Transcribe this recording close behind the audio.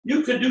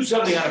You could do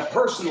something on a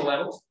personal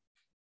level.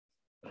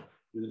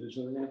 You could do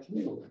something on a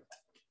communal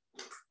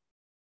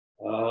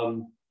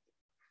level.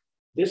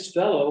 This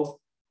fellow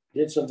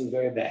did something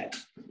very bad.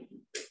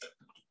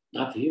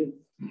 Not to you,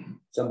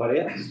 somebody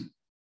else.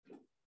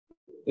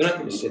 You're not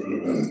going to sit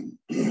here.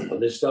 Well,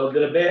 this fellow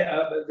did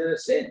a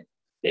sin,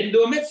 didn't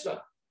do a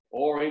mitzvah,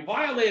 or he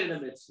violated a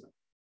mitzvah,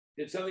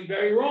 did something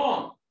very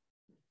wrong.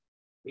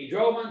 He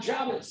drove on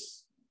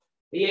Shabbos.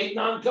 He ate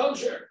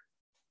non-kosher.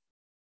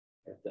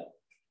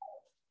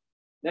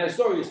 Now, the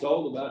story is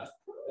told about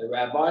a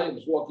rabbi who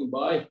was walking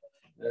by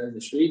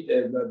the street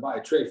by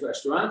a treif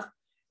restaurant,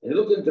 and he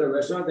looked into the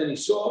restaurant and he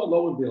saw,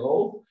 lo and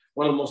behold,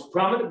 one of the most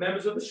prominent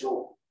members of the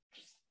shul.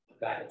 A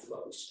guy that's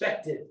well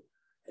respected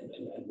and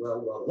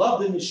well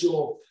loved in the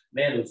shul,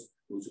 man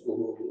who's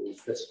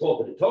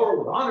taught the Torah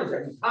with honors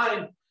every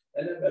time,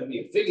 and that'd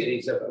be a figure.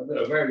 He's a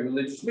very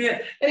religious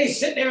man, and he's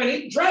sitting there and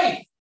eating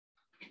treif.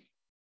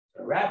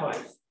 The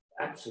rabbi's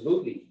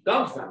absolutely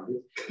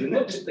dumbfounded. He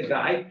looks at the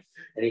guy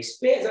and he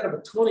spares out of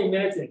it 20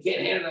 minutes and he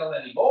can't handle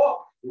it anymore.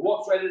 He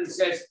walks right in and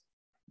says,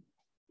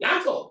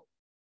 Yaakov,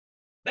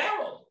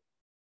 Beryl,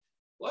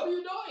 what are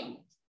you doing?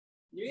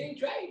 You eating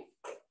treif?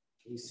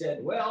 He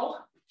said,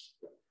 well,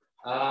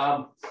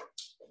 Rabbi,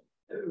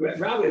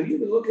 have you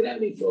been looking at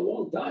me for a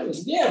long time? I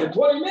said, yeah, for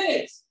 20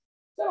 minutes.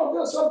 I don't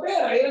feel so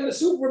bad. I am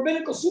the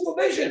rabbinical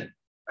supervision.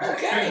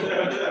 Okay.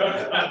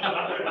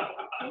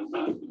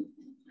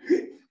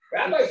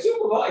 Rabbi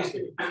supervised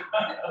me.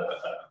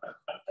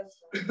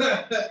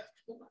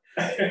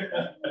 I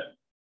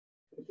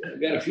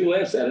got a few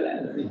laughs out of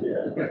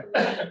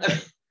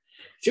that.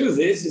 Truth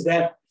is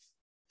that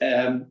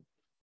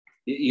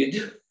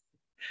you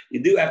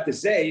do have to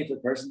say if a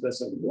person does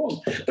something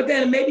wrong, but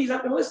then maybe he's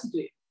not going to listen to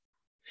you.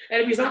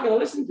 And if he's not going to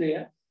listen to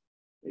you,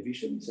 maybe you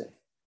shouldn't say.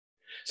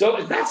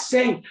 So that's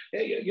saying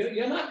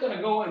you're not going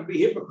to go and be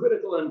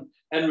hypocritical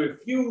and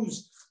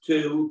refuse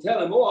to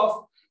tell him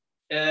off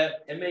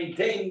and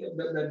maintain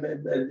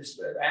this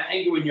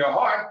anger in your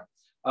heart.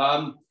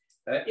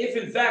 If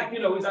in fact,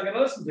 he's not going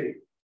to listen to you,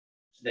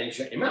 so then you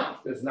shut your mouth.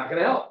 It's not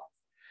going to help.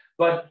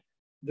 But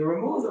the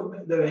removal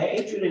of the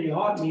hatred in your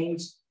heart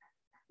means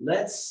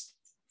let's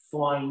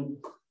find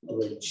a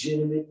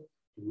legitimate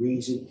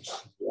reason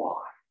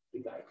why the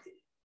guy did it.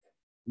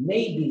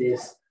 Maybe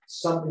there's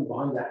something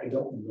behind that I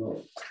don't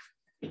know.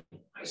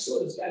 I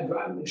saw this guy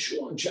driving the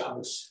shul on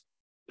Shabbos.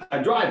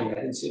 I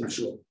didn't see him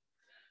shul.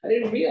 I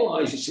didn't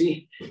realize, you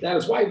see, that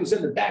his wife was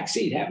in the back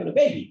seat having a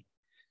baby.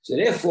 So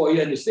therefore,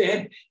 you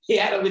understand, he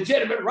had a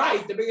legitimate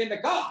right to be in the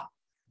car.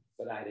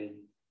 But I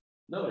didn't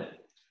know that.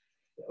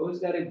 You always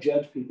got to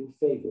judge people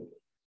favorably.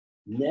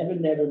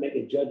 Never make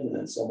a judgment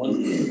on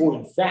someone who,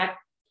 in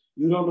fact,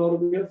 you don't know the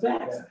real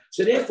facts. Yeah.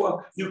 So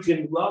therefore, you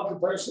can love the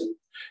person.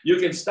 You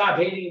can stop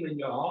hating him in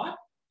your heart,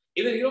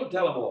 even if you don't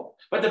tell him off.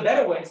 But the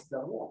better way is to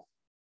tell him off.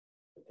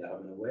 Tell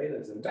him in a way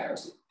that's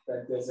embarrassing.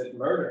 That doesn't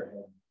murder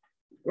him.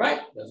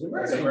 Right? Doesn't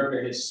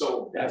murder his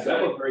soul. That's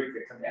right.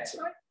 That's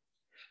right.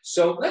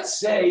 So let's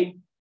say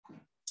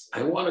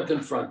I want to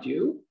confront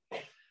you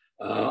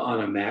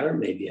on a matter,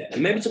 maybe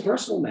it's a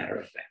personal matter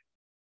of fact.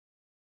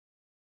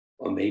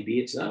 Or maybe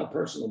it's not a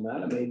personal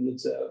matter, maybe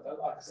it's a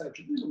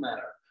traditional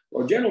matter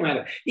or general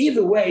matter.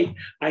 Either way,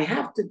 I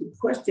have to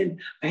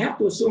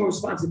assume a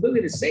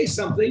responsibility to say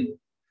something,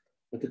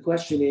 but the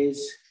question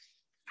is,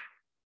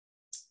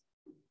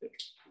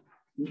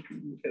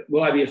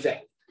 will I be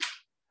affected?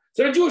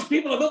 So the Jewish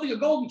people are building a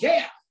golden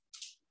calf.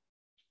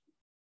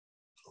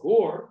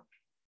 Hur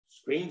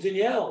screams and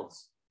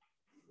yells.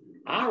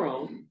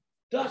 Aaron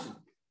doesn't.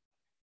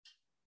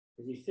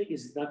 Because he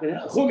figures it's not going to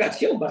help. Hur got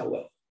killed, by the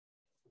way.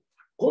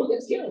 Hur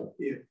gets killed.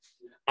 Yeah.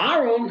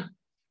 Aaron,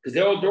 because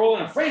they're all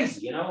in a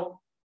frenzy,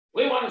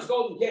 We want this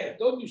golden calf.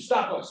 Don't you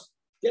stop us.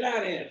 Get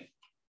out of here.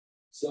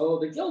 So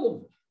they killed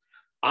him.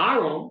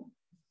 Aaron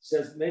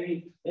says,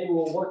 maybe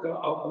we'll work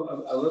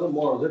a little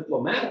more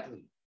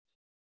diplomatically.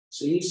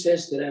 So he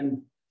says to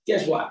them,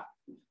 guess what?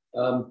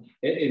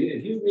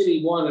 If you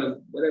really want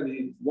to, whatever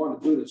you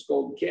want to do, this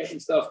golden calf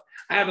and stuff,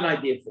 I have an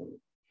idea for you.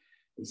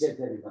 He said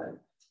to everybody,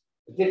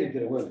 take it to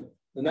the women.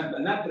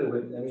 Not to the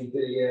women, I mean to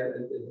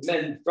the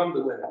men from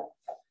the women.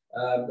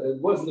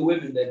 It wasn't the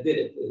women that did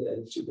it.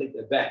 I should take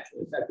that back.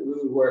 In fact, the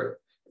women were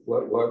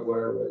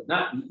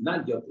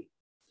not guilty.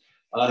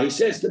 He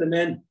says to the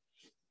men,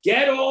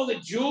 get all the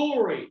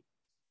jewelry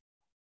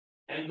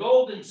and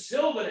gold and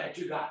silver that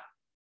you got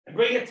and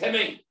bring it to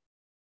me,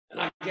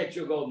 and I'll get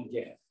you a golden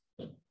calf.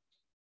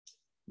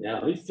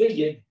 Now, he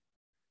figured,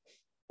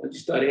 once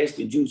you start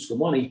asking Jews for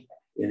money,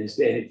 you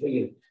understand, he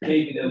figured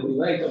maybe they'll be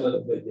like a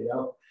little bit,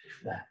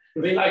 I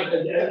mean, like,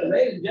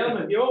 ladies and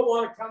gentlemen, if you all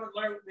want to come and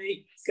learn with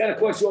me, it's going to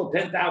cost you all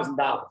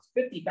 $10,000,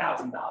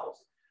 $50,000.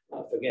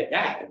 I'll forget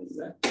that.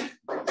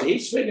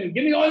 He's figuring,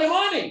 give me all your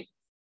money.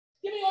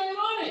 Give me all your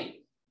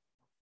money.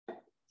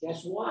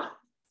 Guess what?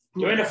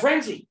 They're in a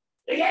frenzy.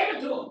 They gave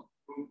it to him.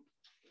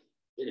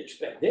 Didn't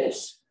expect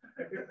this.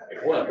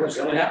 Well, what's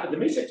going to happen to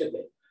me such a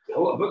thing?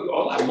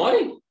 All that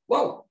money?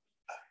 Whoa.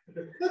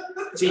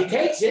 So he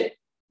takes it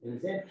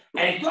and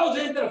he throws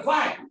it into the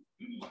fire.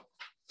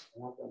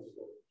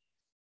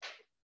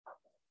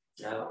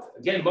 Now,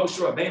 again, Moshe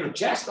Rabbeinu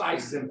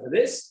chastises him for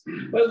this,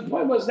 but the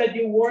point was that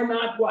you were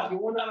not what? You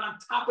were not on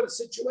top of the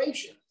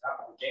situation.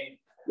 Top of the game.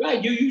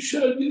 Right? You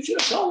should have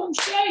told him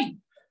stay.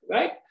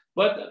 Right?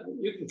 But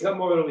you can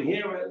come over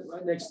here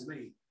right next to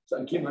me, so I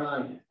can keep my eye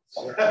on you.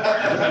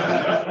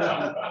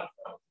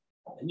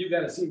 And you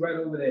got to see right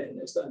over there.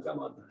 Next time, come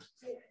on.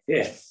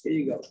 Here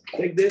you go.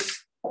 Take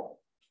this.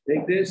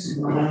 Take this.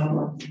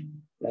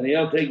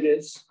 Danielle, take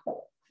this.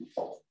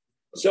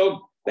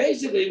 So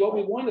basically, what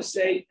we want to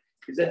say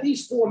is that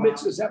these 4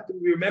 mitzvahs have to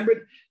be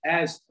remembered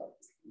as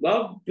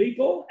love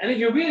people. And if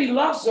you really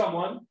love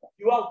someone,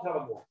 you won't tell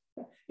them more.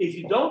 If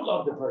you don't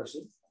love the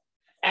person,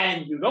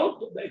 and you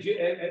don't,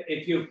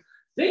 if you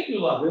think you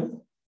love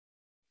him,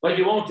 but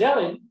you won't tell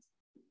him,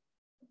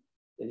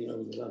 then you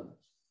don't really love him.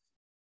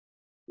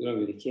 You don't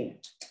really care.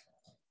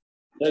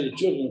 Tell your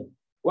children,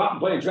 go out and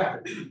play in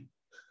traffic.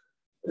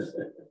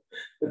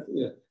 Then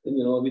you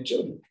don't love your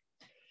children.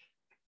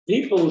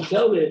 People who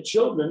tell their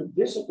children,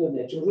 discipline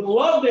their children,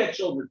 love their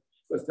children.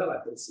 Because tell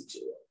that to the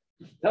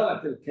 6-year-old. Tell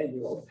that to the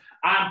 10-year-old.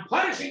 I'm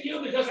punishing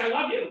you because I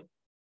love you.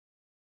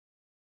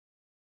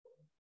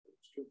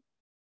 It's true.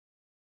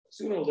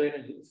 Sooner or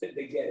later,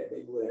 they get it.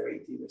 Maybe when they're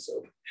 18 or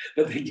so,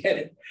 but they get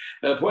it.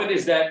 The point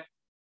is that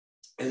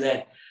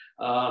the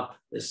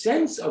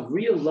sense of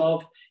real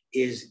love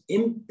is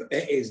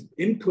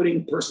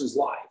inputting person's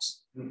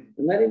lives and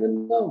letting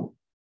them know.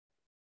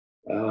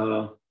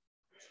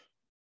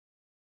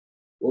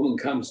 Woman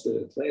comes to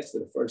the class for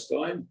the first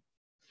time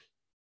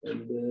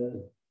and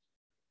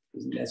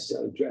doesn't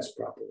necessarily dress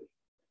properly.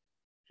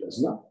 Does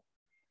not.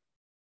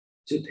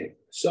 To take her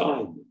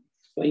aside,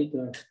 explain to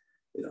her,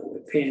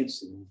 with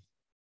pants and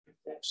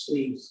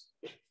sleeves,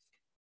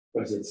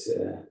 because it's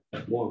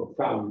more of a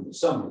problem in the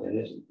summer than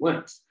it is in the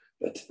winter.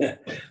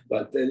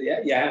 But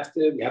you have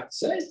to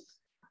say it.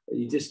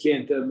 You just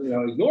can't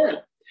ignore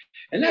it.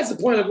 And that's the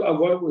point of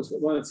what I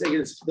want to say.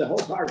 Is the whole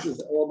parsha is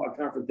all about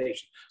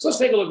confrontation. So let's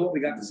take a look at what we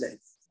got to say.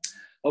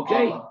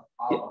 Okay.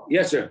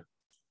 Yes, sir.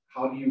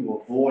 How do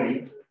you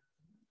avoid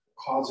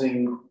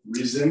causing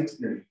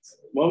resentment?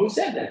 Well, we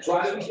said that.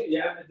 Try to.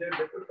 You have to do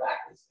different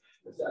practice.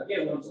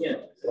 Again, once again,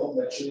 don't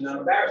make sure you're not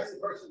embarrassing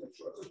the person. Make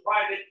sure it's in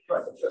private.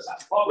 Make sure it's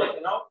not public.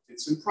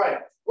 It's in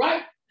private,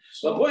 right?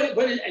 So, but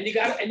you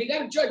got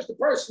to judge the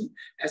person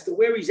as to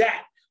where he's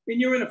at. When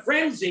you're in a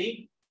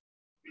frenzy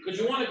because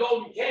you want a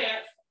golden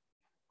calf,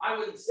 I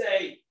wouldn't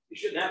say you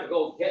shouldn't have a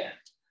golden calf.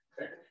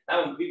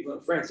 That would be people in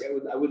a frenzy.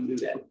 I wouldn't do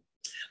that.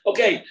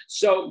 Okay,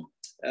 so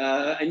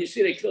and you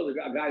see they killed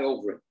a guy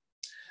over it.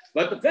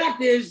 But the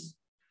fact is,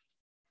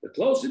 the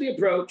closer the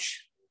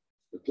approach,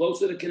 the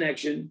closer the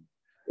connection,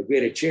 the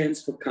greater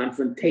chance for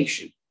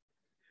confrontation.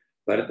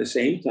 But at the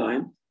same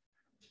time,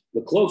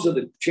 the closer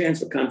the chance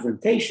for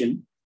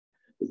confrontation,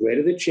 the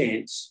greater the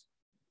chance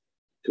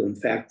to, in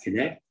fact,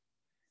 connect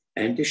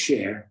and to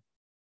share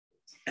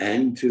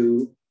and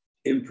to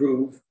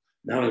improve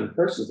not only the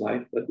person's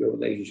life, but your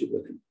relationship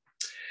with him.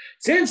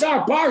 Since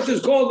our Parsha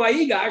is called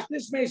Vayigash,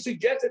 this may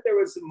suggest that there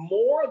is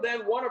more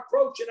than one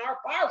approach in our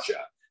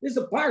Parsha. This is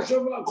a Parsha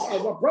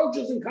of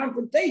approaches and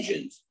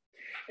confrontations.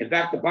 In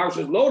fact, the Parsha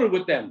is loaded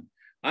with them.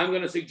 I'm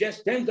going to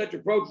suggest 10 such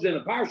approaches in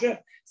the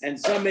Parsha, and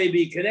some may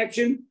be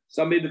connection,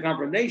 some may be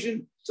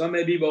confrontation, some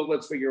may be both.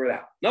 Let's figure it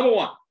out. Number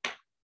 1,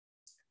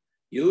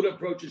 Yehuda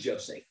approaches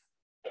Yosef,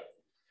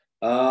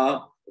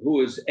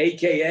 who is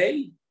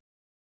AKA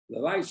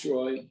the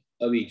Viceroy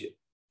of Egypt.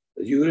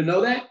 Does Yehuda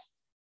know that?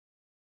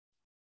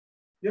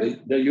 Yeah.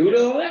 Does Yehuda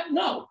know that?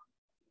 No.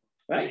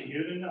 Right?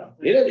 Yehuda knows.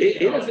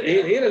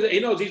 He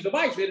knows he's the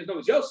Viceroy. He doesn't know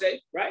it's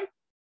Yosef, right?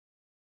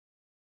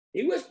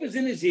 He whispers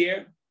in his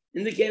ear,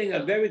 indicating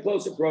a very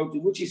close approach,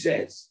 in which he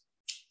says,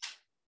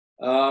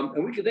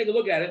 and we can take a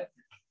look at it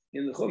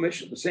in the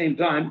Chumash at the same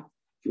time,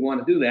 if you want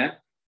to do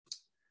that.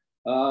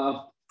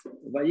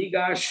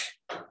 Vayigash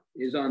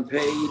is on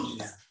page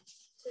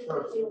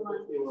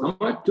 251. How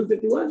much?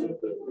 251?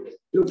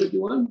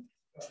 251?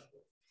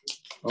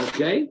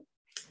 Okay.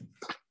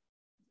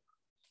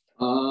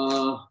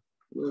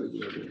 Where is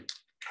it?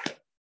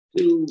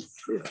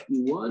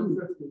 251.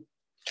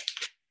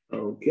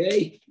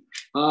 Okay.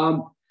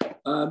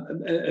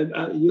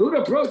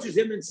 Yehuda approaches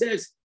him and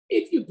says,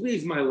 "If you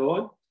please, my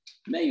Lord,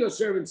 may your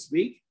servant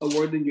speak a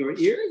word in your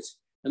ears,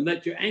 and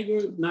let your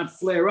anger not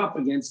flare up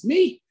against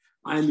me.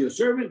 I am your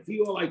servant, for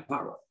you are like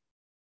Paro."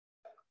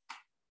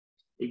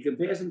 He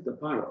compares him to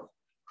Paro.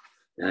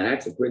 Now,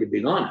 that's a pretty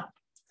big honor.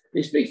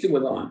 He speaks to him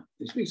with honor.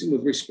 He speaks to him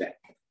with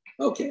respect.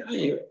 Okay, I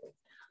hear it.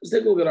 Let's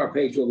take a look at our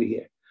page over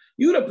here.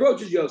 Yehuda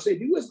approaches Yosef.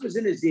 He whispers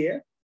in his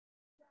ear.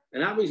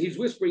 And obviously he's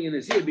whispering in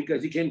his ear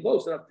because he came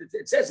close enough.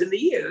 It says in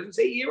the ear. Doesn't it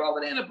say ear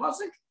over there in the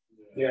pasuk?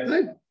 Yeah.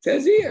 Right? It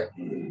says ear.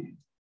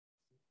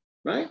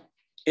 Right?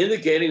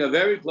 Indicating a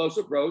very close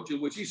approach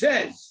in which he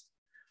says,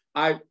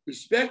 I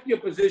respect your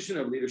position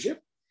of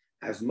leadership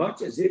as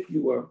much as if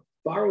you were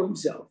Pharaoh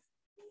himself.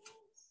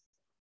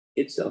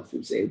 Itself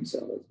should say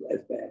himself.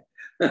 That's bad.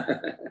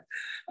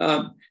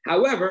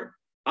 However,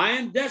 I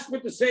am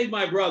desperate to save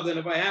my brother, and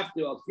if I have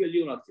to, I'll kill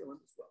you and I'll kill him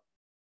as well.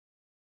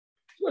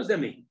 So what does that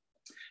mean?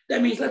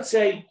 That means, let's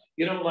say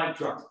you don't like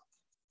trouble.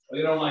 or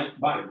you don't like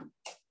Biden.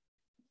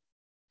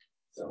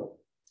 So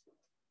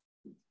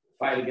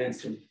fight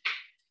against him.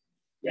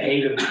 You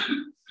hate him,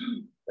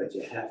 but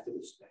you have to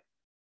respect him.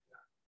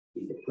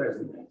 He's the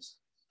president of the United States.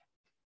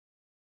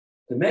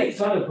 To make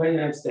fun of the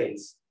president of the United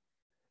States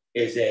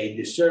is a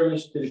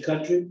disservice to the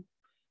country.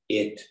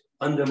 It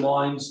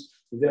undermines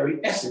the very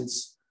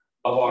essence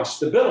of our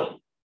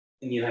stability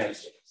in the United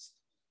States.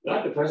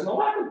 Not the president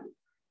elected.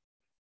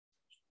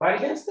 Fight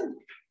against him.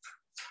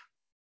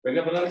 Bring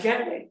up another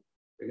candidate.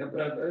 Bring up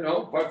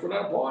another, fight for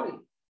another party.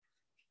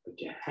 But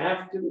you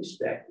have to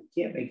respect. You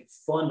can't make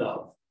fun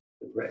of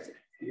the president.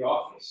 The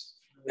office.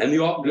 And the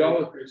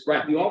office,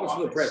 right? The office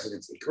of the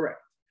presidency,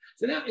 correct.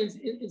 So now,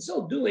 in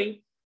so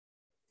doing,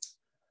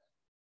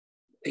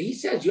 he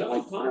says, "You're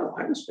like Pharaoh.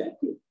 I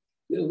respect you.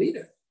 You're a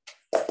leader,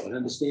 but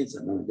understand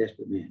something. I'm a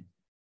desperate man.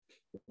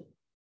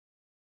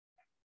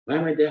 Why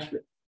am I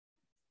desperate?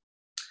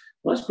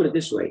 Let's put it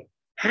this way: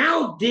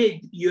 how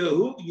did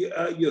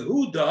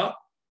Yehuda,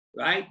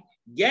 right,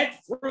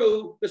 get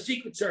through the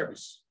Secret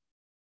Service?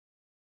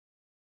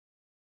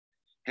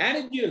 How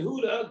did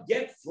Yehuda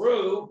get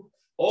through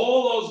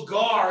all those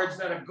guards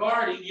that are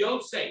guarding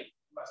Yosef?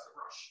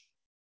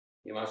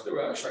 He must have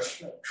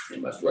rushed. He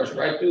must rush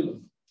right through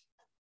them.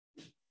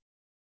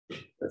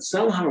 But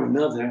somehow or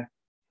another,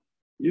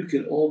 you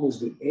can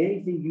almost do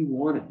anything you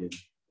want to do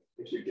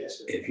if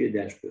you're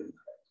desperate.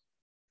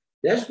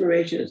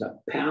 Desperation is a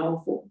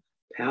powerful,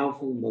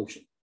 powerful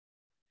emotion.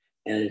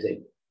 And is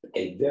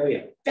a very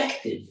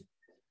effective,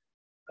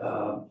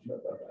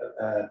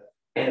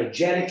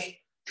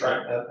 energetic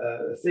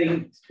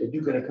thing that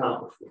you can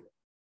accomplish with it.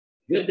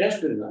 If you're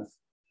desperate enough,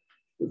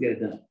 you'll get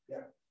it done.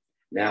 Yeah.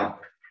 Now,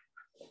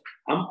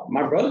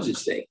 my brother's at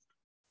stake.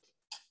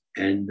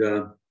 And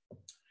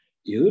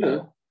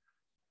Yehuda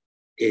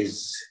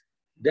is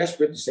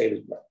desperate to save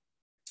his brother.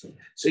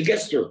 So he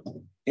gets through.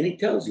 And he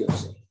tells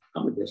Yosef,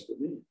 I'm a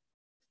desperate man.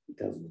 He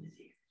tells him in his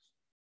ears.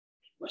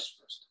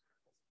 Whispers.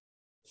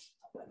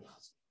 Nobody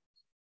else.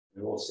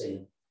 They're all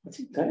saying, what's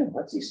he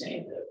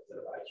saying to the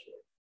viceroy?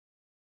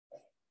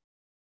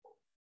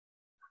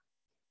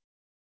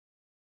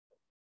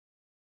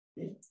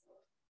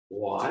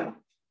 Why?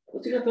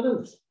 What's he got to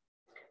lose?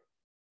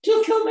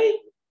 She'll kill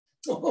me.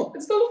 Oh,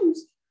 it's to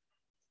lose.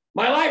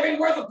 My life ain't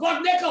worth a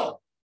plug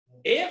nickel.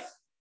 If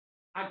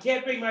I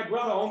can't bring my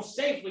brother home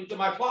safely to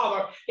my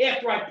father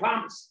after I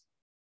promised.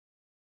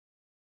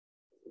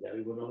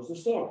 Everyone knows the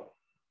story.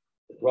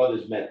 The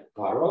brothers met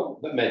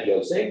met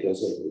Yosef.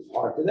 Yosef was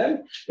hard to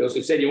them.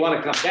 Yosef said, "You want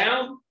to come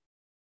down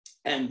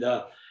and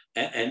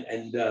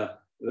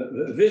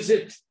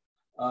visit?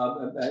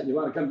 You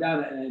want to come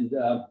down and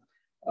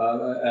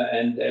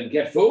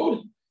get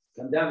food?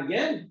 Come down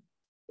again.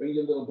 Bring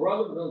your little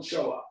brother, but don't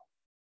show up."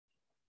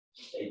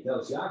 He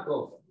tells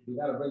Yaakov, "You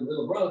got to bring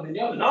little brother."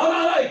 No,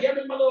 you can't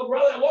bring my little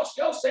brother. I lost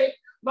Yosef.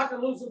 I'm not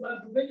going to lose him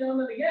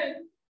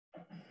again.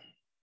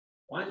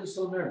 Why is he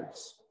so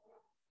nervous?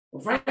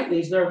 Well, frankly,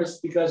 he's nervous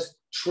because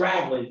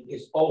traveling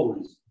is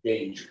always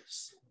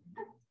dangerous,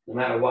 no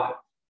matter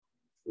what.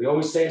 We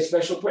always say a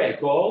special prayer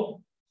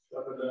called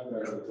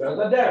Traveler's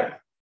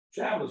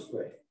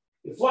Prayer.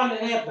 You fly in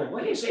an airplane.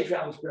 When do you say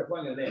Traveler's Prayer?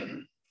 Flying in an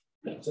airplane.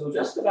 So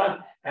just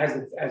about as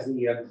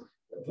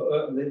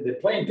the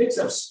plane picks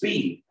up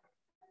speed,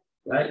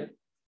 right?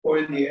 Or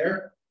in the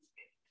air?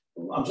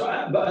 I'm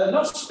sorry, but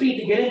enough speed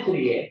to get into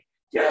the air.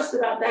 Just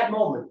about that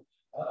moment,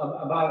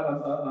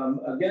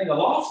 getting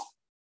aloft,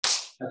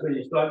 that's when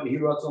you start the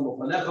hero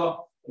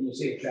and you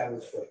see a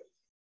traveler's prayer.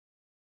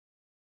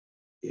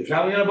 You're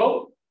traveling on a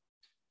boat.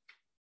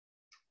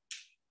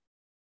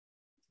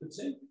 Good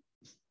thing.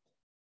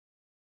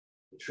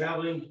 You're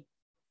traveling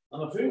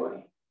on a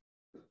freeway,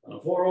 on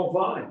a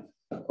 405.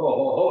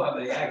 How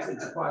many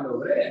accidents you find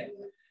over there?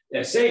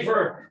 They're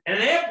safer in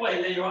an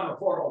airplane than you're on a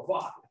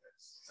 405,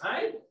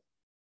 right?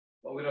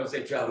 Well, we don't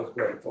say traveler's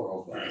prayer at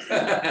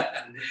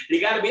 405. You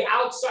got to be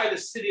outside the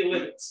city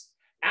limits,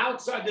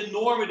 outside the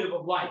normative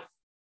of life.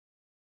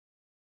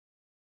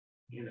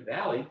 In the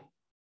valley,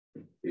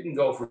 you can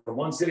go from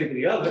one city to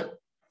the other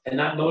and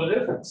not know the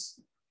difference.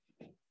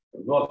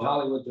 From North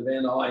Hollywood to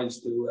Van Nuys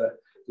to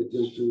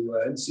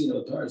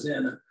Encino,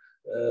 Tarzana,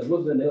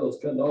 Woodland Hills,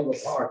 Canoga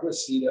Park,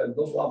 Reseda, and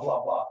blah,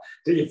 blah, blah.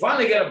 Till you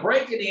finally get a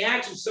break in the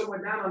action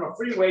somewhere down on a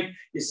freeway,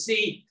 you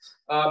see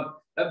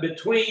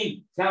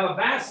between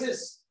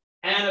Calabasas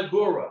and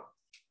Agoura.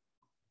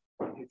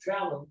 You're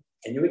traveling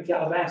and you're in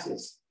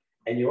Calabasas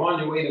and you're on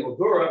your way to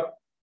Agoura,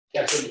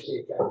 that's when you see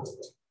a traveling.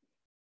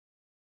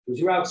 Because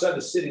you're outside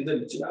the city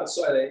limits, you're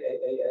outside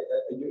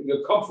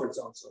your comfort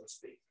zone, so to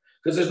speak.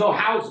 Because there's no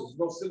houses,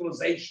 no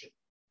civilization.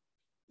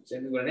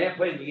 Same thing with an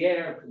airplane in the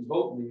air, a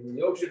boat in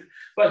the ocean.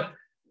 But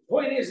the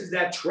point is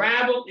that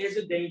travel is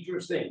a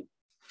dangerous thing.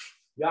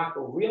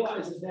 Yaakov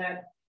realizes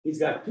that. He's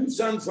got two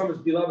sons from his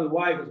beloved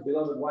wife. His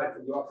beloved wife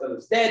from Yorkshire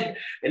is dead.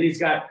 And he's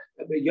got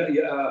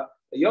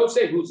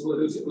Yosef, who's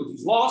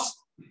lost.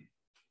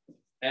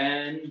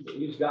 And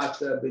he's got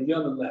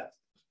Binyamin left.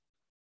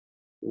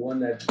 The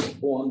one that was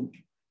born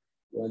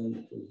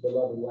when his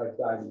beloved wife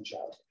died in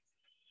childhood.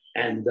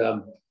 And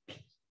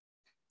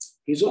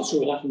He's also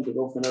reluctant to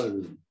go for another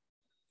reason.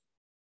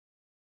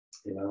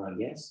 You know, I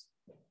guess.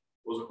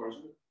 What was the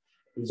question?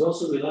 He's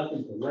also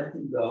reluctant to let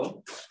him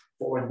go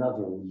for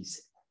another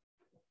reason.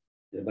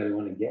 Anybody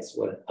want to guess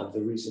what other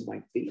reason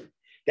might be?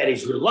 That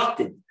he's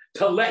reluctant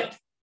to let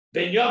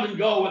Benjamin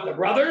go with the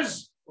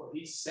brothers? Well,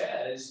 he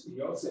says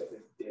Joseph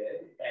is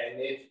dead, and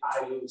if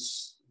I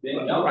lose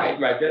Benjamin,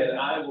 Right. then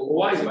I will.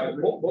 Why is he?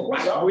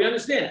 Right. We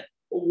understand it.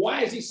 But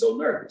why is he so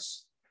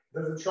nervous?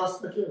 Doesn't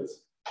trust the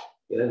kids.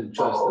 He doesn't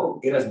trust them.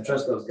 He doesn't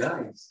trust those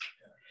guys.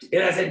 He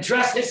doesn't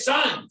trust his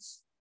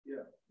sons.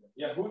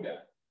 Yeah, Yehuda.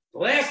 The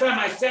last time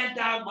I sent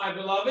out my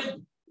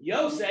beloved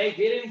Yosef,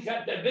 he didn't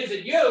come to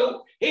visit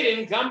you. He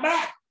didn't come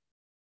back.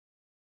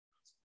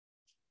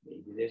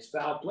 Maybe there's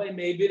foul play.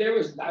 Maybe there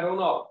isn't. I don't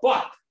know.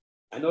 But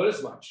I know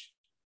this much.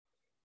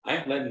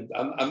 I'm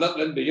not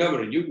letting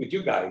Benjamin with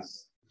you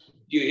guys.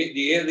 Do you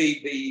hear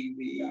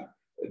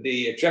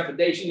the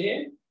trepidation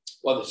here?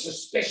 Or the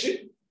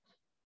suspicion?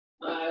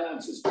 I'm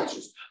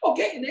suspicious.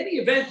 Okay, in any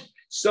event,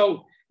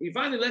 so he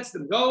finally lets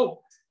them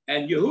go,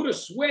 and Yehuda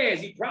swears,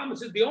 he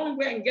promises, the only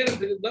way I can get him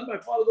to let my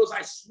father go is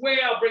I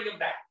swear I'll bring him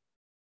back.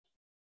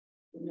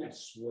 And I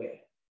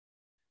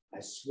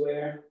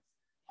swear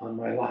on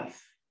my life.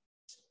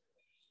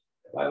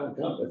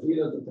 If he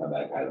doesn't come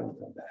back, I don't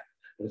come back.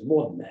 There's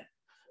more than that.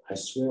 I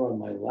swear on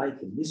my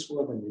life in this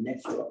world and the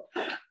next world.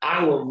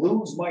 I will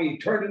lose my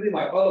eternity,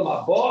 my olam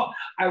haba.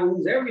 I will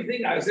lose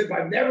everything as if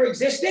I've never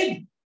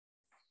existed.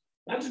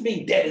 Not just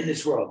being dead in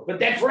this world, but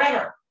dead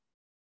forever.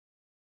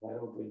 I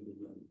don't bring the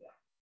money back.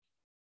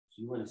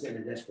 So you want to say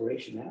in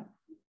desperation now?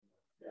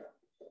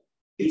 Yeah.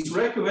 It's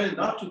recommended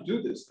not to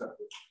do this stuff.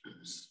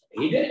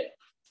 He did it.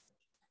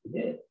 He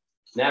did it.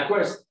 Now, of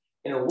course,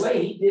 in a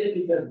way, he did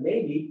it because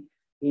maybe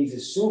he's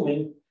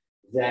assuming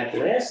that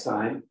last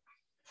time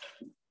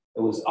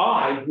it was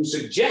I who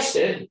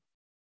suggested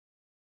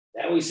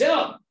that we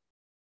sell him.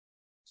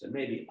 So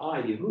maybe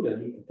I, Yehuda,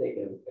 need to take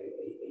a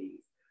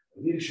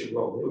leadership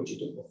role there, which you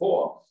took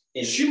before.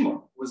 And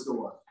Shimon was the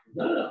one.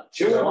 No.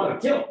 Shimon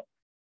wanted to kill him.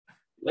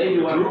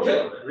 Levi wanted to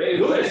kill him.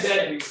 Yehuda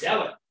said we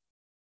sell it.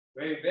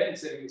 Ray Ben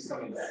said he was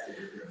coming back.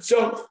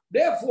 So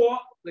therefore,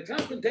 the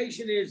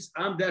confrontation is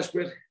I'm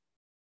desperate,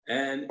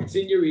 and it's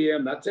in your ear.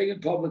 I'm not saying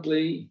it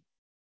publicly,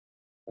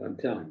 but I'm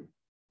telling you,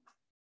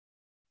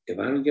 if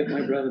I don't get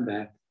my brother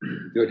back,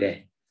 you're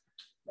dead.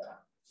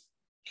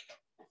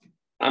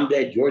 I'm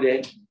dead. You're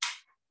dead.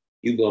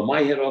 You blow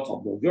my head off.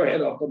 I'll blow your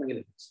head off. Don't make any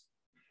difference.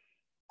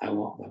 I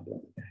want my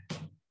brother back.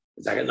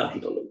 Because I got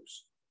nothing to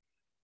lose.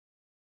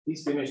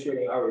 He's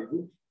demonstrating our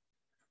good.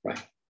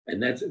 Right.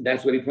 And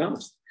that's what he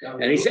promised.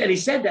 And he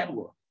said that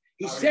word.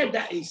 He said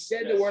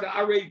the word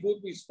good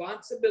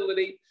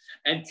responsibility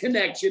and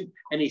connection.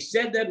 And he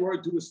said that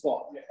word to his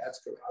father. Yeah, that's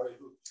correct.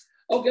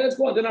 Okay, let's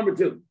go on to number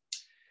 2.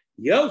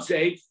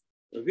 Yosef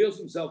reveals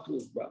himself to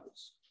his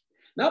brothers.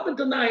 Now, up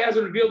until now, he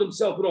hasn't revealed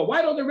himself at all.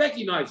 Why don't they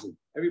recognize him?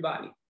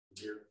 Everybody.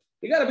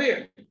 He got a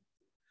beard.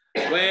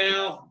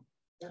 Well,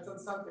 that's on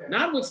Sunday.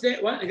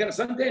 Notwithstanding, what? He got a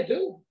suntan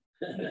too?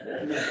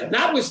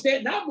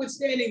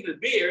 Notwithstanding the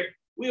beard,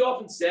 we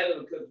often said,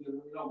 because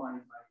you know my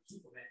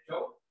Superman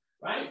joke,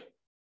 right?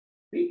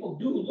 People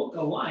do look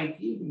alike,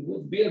 even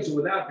with beards or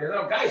without beards.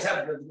 You know, guys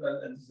have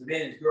the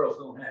advantage girls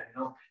don't have, you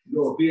know. You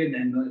grow a beard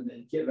and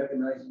you can't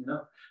recognize him, you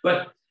know.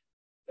 But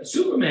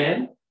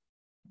Superman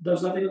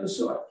does nothing of the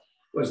sort.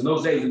 Of course, in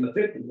those days in the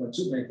 50s, when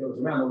Superman goes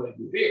around, nobody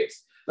do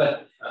beards.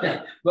 But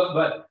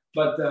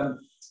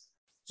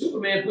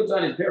Superman puts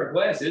on his pair of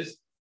glasses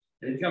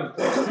and he becomes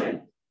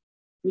Clark.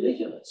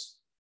 Ridiculous.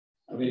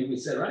 I mean, we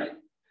said, right?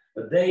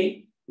 But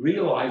they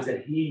realize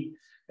that he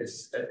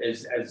is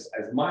as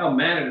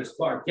mild-mannered as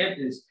Clark Kent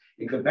is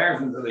in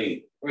comparison to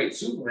the great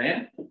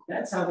Superman.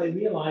 That's how they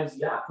realize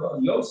Yaakov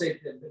and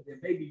Yosef, their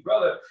baby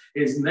brother,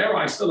 is in their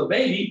eyes still a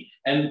baby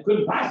and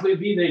couldn't possibly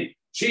be the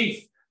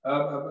chief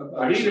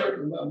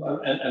leader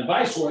and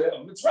viceroy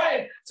of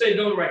Mitzrayim. So they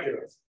don't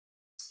recognize him.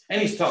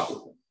 And he's tough with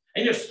them.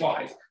 And you're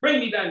spies. Bring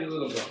me down your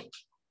little brother.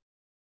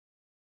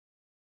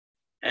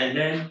 And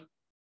then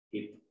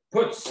he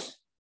puts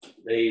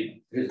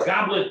his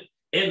goblet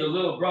in the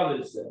little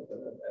brother's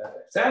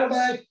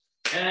saddlebag,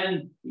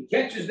 and he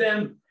catches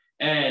them,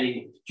 and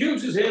he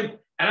accuses him,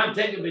 and I'm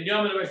taking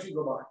Benjamin, the rest of you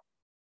go by.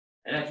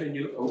 And that's when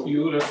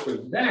Yehuda springs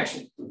into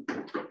action.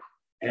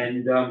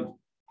 And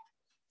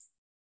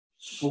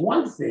for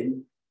one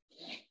thing,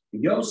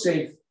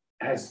 Yosef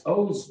has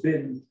always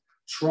been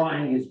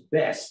trying his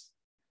best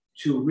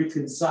to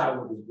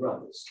reconcile with his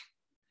brothers.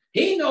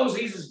 He knows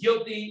he's as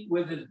guilty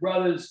with his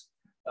brothers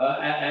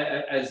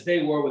as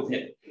they were with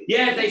him.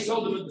 Yeah, they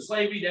sold him into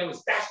slavery. That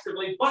was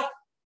dastardly, but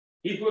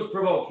he was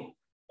provoking,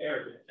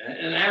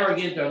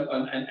 arrogant,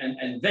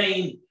 and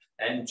vain,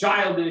 and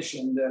childish,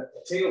 and a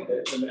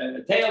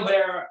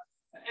talebearer.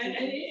 And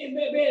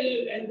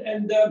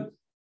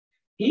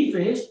he, for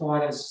his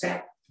part, has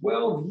sat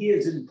 12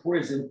 years in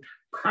prison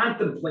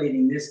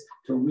contemplating this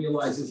to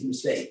realize his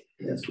mistake.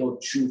 That's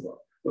called tshuva.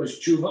 What is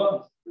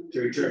tshuva?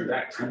 To return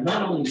back. I'm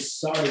not only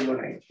sorry what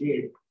I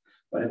did,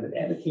 but if it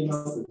ever came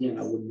up again,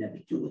 I would never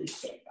do what he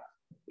said.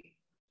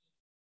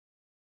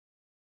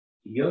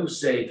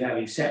 Yosef,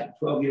 having sat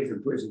 12 years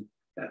in prison,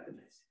 got the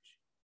message.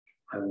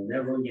 I will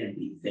never again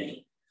be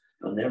vain.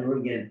 I'll never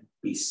again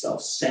be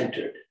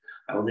self-centered.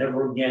 I will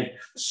never again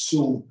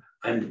assume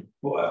I'm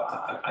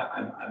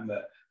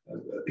a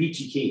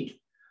peachy keen.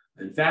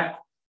 In fact,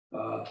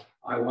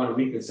 I want to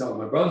reconcile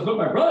with my brothers, but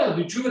my brothers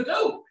do true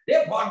too.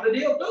 They're part of the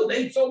deal too.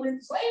 They sold me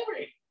into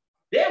slavery.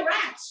 They're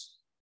rats.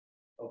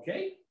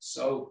 Okay,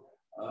 so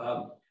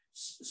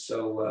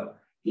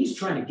he's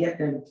trying to get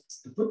them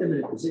to put them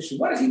in a position.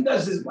 What does he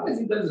does is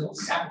whole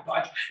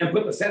sabotage and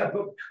put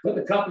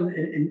the cup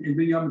and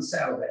bring them in the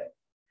saddlebag.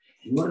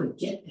 You want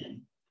to get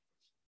them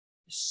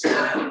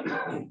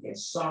and get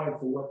sorry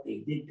for what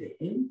they did to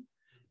him.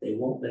 They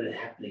won't let it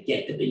happen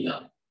again to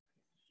Binyamin.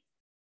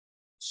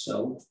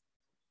 So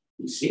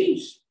he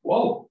sees,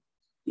 whoa,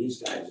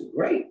 these guys are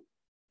great.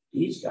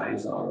 These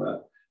guys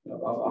are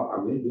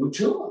really doing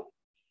tshuva.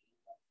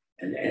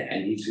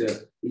 And he's for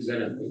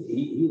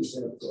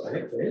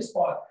his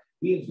part,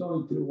 he is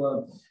going to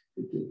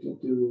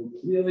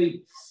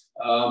clearly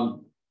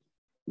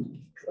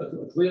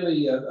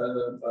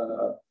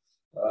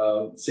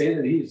say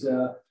that he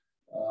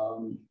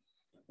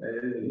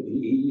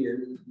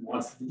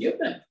wants to forgive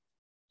them,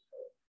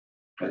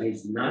 but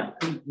he's not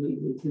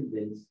completely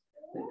convinced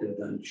that they've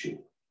done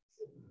tshuva.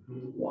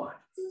 Why?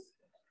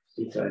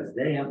 Because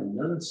they have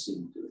another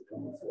sin to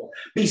atone for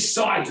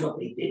besides what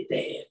they did to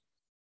him.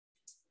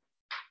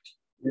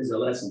 There's a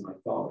lesson my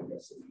father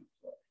gets.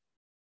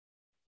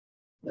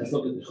 Let's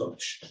look at the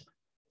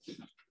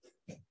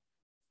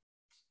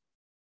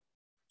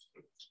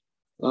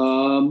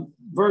Chumash.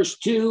 Verse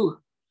 2,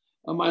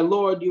 my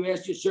Lord, you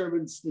asked your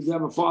servants, does he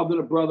have a father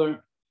and a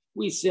brother?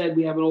 We said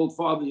we have an old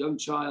father, young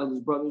child,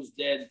 his brother is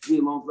dead, 3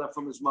 alone left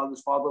from his mother,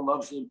 his father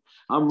loves him.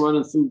 I'm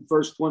running through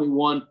verse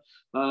 21.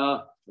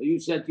 You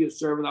said to your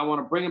servant, I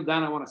want to bring him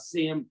down, I want to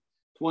see him.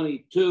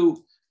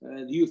 22,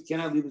 the youth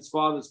cannot leave his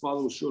father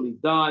will surely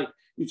die.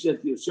 You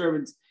said to your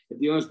servants, if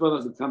the youngest brother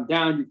doesn't come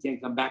down, you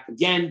can't come back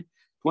again.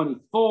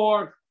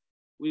 24,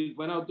 we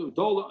went out to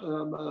told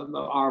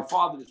our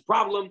father this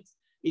problem.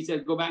 He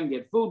said, go back and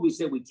get food. We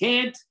said we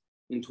can't.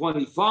 In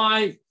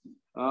 25,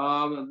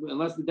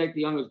 unless we take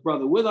the youngest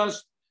brother with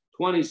us.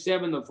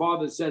 27, the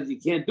father says, you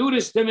can't do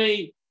this to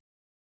me.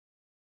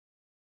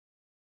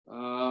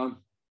 In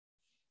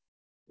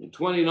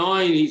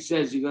 29, he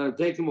says, you're going to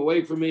take him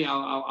away from me.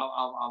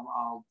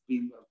 I'll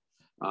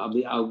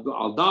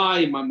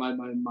die.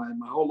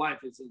 My whole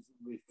life is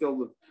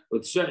filled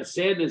with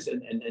sadness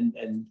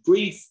and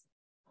grief.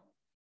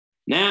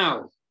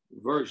 Now,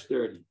 verse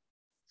 30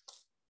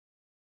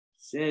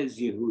 says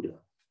Yehuda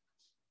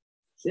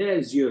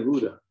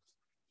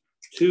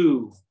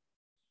to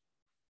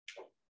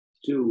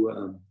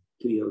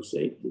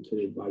Yosef, to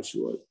the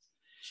viceroy.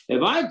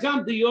 If I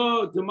come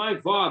to my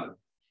father,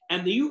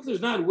 and the youth is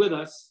not with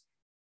us,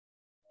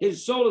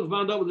 his soul is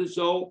bound up with his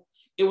soul.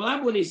 It will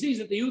happen when he sees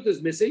that the youth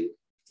is missing.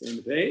 On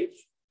the page,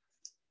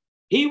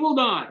 he will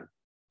die,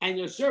 and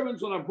your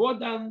servants will have brought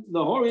down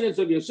the holiness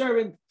of your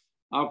servant,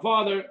 our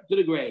father, to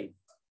the grave.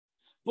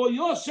 For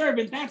your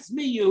servant, that's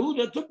me,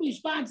 Yehuda, took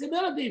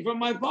responsibility from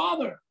my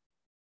father.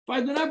 If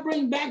I do not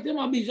bring back to him,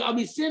 I'll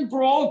be sin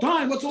for all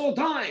time. What's all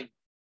time?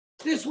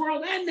 This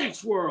world and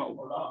next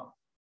world.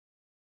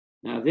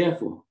 Now,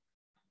 therefore,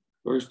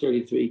 verse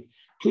 33,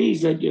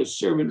 please let your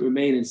servant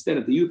remain instead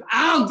of the youth.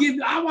 I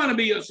want to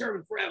be your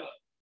servant forever.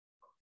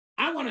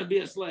 I want to be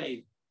a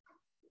slave.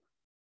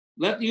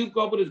 Let the youth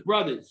go up with his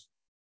brothers.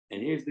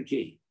 And here's the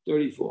key,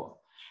 34.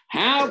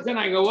 How can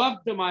I go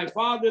up to my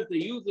father if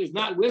the youth is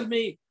not with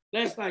me,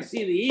 lest I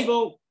see the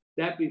evil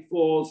that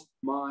befalls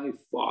my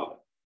father?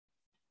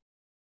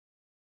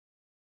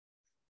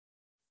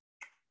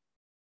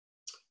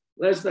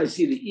 Lest I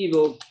see the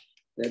evil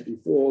that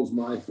befalls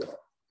my father.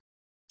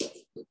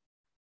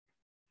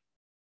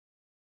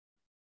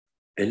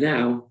 And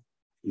now,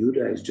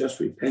 Yehuda has just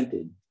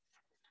repented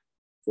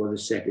for the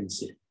second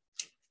sin.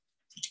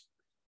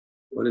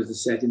 What is the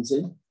second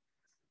sin?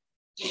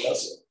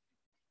 Yes.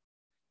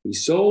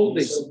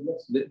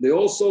 They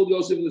all sold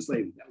Yosef into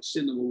slavery. That was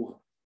sin number 1.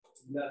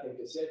 Nothing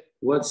to say.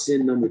 What's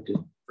sin number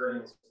 2?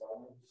 Burning his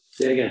father.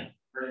 Say again.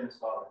 Burning his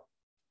father.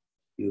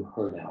 You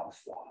hurt our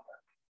father.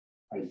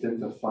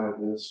 Identify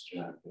this,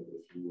 Jack,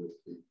 if you would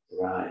be.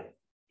 Right.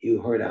 You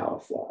hurt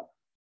our father.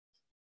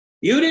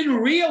 You didn't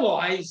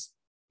realize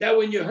that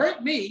when you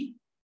hurt me,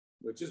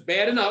 which is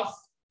bad enough,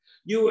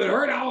 you would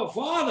hurt our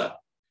father.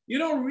 You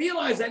don't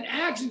realize that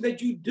actions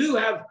that you do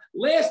have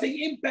lasting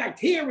impact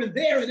here and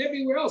there and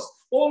everywhere else,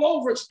 all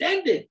over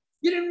extended.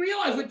 You didn't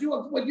realize what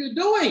you're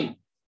doing.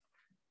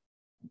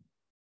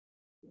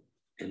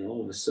 And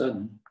all of a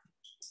sudden,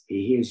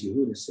 he hears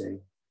Yehuda say,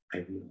 I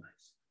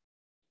realize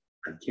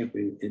I can't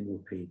bring any more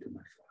pain to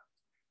my father.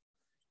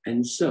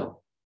 And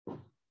so,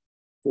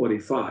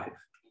 45,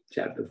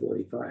 chapter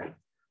 45,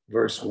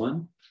 verse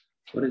 1,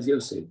 what does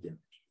Yosef do?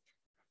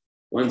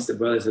 Once the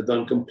brothers have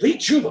done complete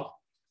tshuva,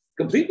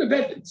 complete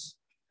repentance,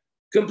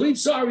 complete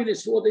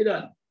sorriness for what they've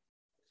done.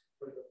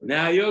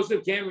 Now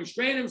Yosef can't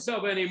restrain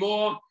himself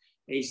anymore.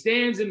 He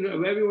stands and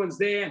everyone's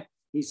there.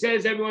 He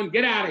says, everyone,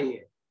 get out of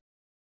here.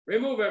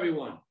 Remove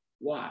everyone.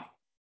 Why?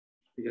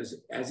 Because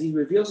as he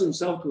reveals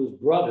himself to his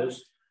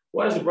brothers,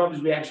 what is the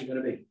brothers' reaction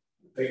going to be?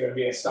 They're going to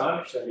be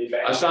astonished.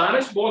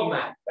 Astonished? More than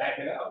that. Back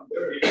it up.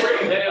 They're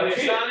going to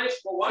be astonished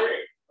for what?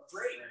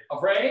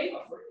 Afraid?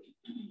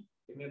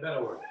 Give me a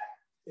better word.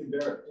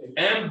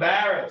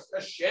 Embarrassed.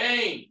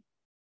 Ashamed.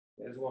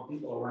 There's one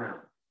people around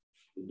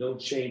who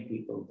don't shame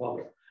people in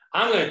public.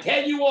 I'm going to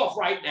tell you off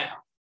right now.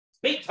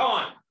 Big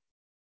time.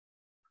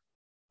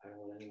 I don't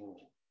want anyone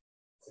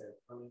to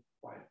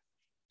quiet.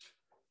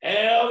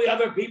 And all the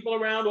other people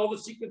around, all the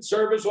Secret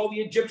Service, all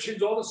the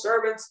Egyptians, all the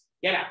servants,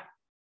 get out.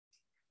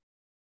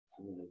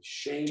 I'm going to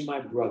shame my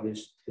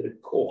brothers to the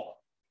core.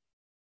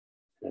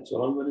 That's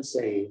all I'm going to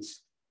say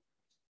is,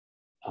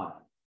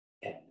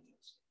 that's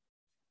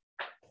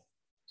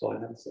all I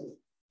got to say.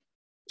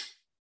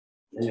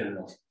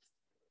 No.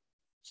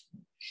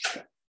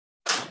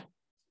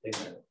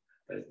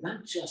 But it's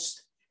not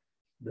just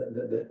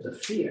the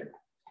fear.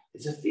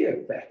 It's a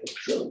fear factor,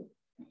 true.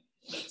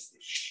 It's the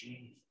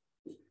shame.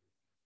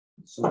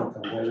 Someone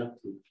come right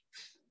up to you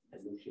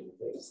and look you in the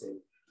face and say,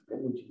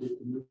 "Remember what you did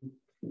to me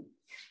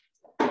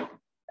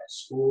at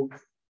school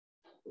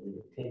when you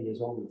were 10 years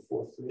old in the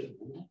fourth grade?"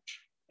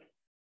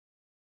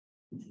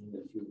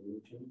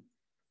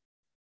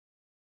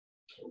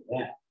 So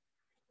that,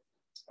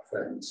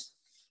 friends,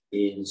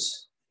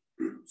 is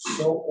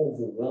so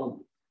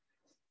overwhelming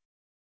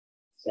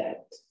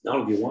that not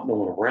only do you want no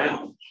one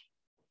around,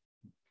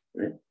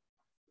 right?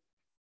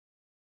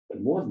 But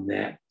more than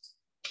that,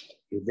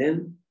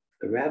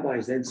 the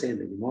rabbis then say in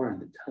the Gemara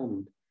and the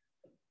Talmud,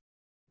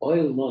 woe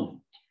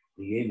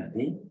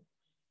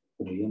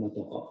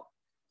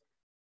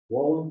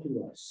unto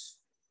us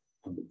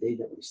on the day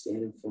that we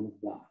stand in front of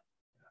God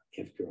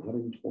after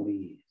 120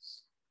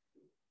 years.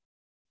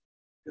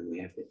 And we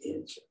have to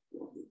answer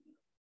what we do.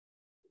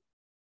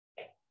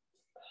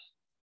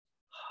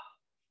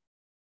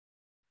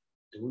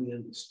 Do we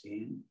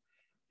understand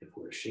if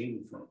we're ashamed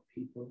in front of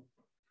people,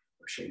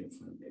 or ashamed in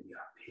front of maybe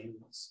our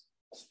parents,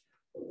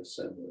 all of a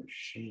sudden we're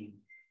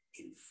ashamed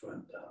in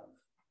front of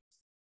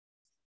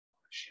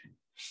shame?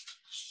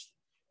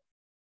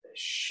 The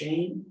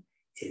shame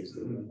is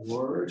the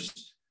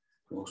worst,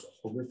 most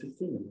horrific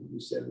thing. And we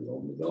said a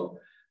moment ago,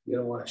 you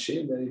don't want to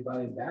shame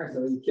anybody, embarrass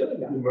them, and kill a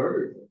guy.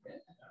 Murder.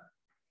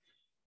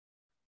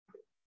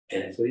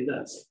 And that's what he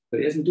does.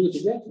 But he doesn't do it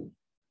directly.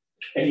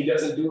 And he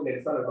doesn't do it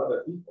in front of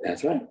other people.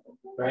 That's right.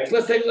 Right. So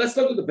let's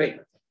look at the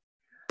paper.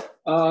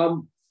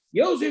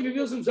 Yosef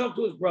reveals himself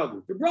to his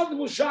brothers. The brothers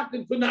were shocked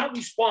and could not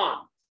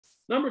respond.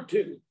 Number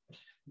two,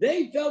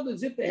 they felt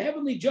as if the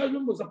heavenly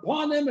judgment was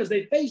upon them as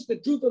they faced the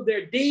truth of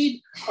their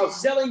deed of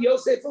selling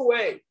Yosef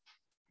away.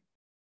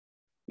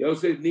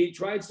 Yosef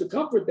tries to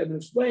comfort them and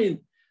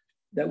explain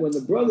that when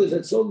the brothers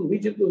had sold him to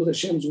Egypt, it was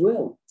Hashem's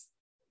will.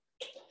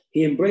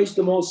 He embraced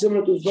them all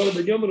similar to his brother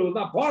Benjamin, who was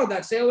not part of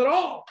that sale at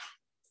all.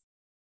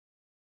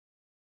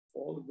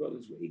 All the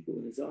brothers were equal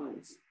in his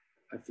eyes.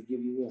 I forgive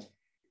you all.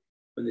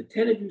 When the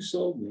 10 of you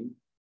sold me,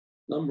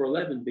 number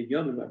 11,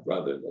 Benjamin, my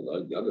brother,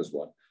 the youngest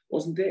one,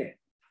 wasn't there.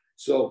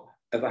 So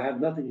if I have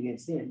nothing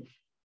against him,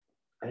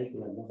 I think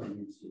I have nothing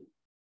against you.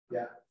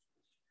 Yeah.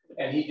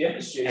 And he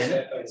demonstrates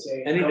that by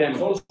saying, and he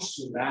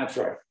demonstrates. That's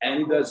right. And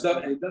he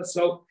does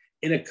so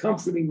in a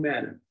comforting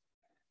manner.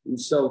 And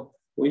so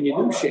when you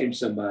do shame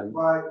somebody.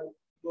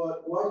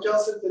 But why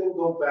Joseph didn't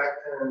go back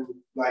and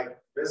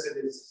visit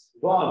his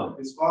father?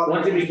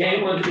 Once he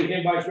became vice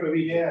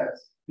president.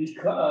 Yes.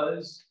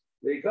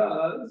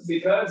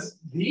 Because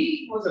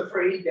he was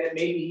afraid that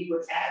maybe he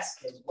would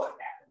ask him what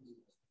happened.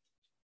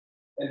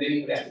 And then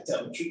he would have to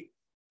tell the truth.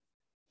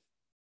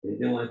 He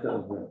didn't want to tell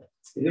him, brother.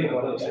 He didn't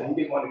want to shame. He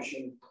didn't want to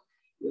shame.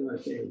 He didn't want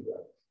to shame,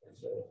 brother.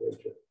 That's very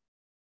true.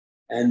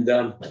 And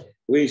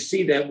we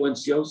see that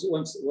once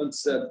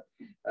the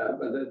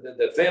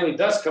family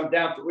does come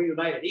down to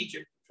reunite in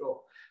Egypt, which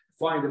we'll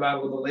find about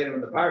a little later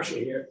in the Parsha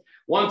here.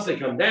 Once they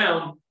come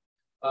down,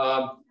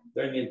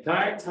 during the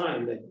entire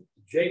time that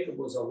Jacob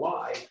was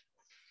alive,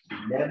 he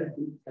never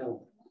did tell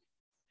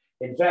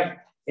him. In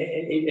fact,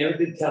 he never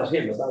did tell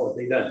him about what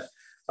they done.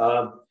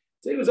 So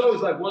he was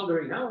always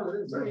wondering, how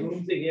is this?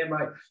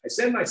 I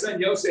send my son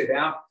Yosef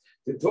out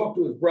to talk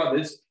to his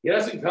brothers. He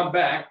doesn't come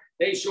back.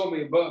 They show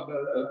me a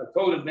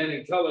coat of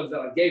many colors that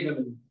I gave him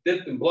and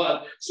dipped in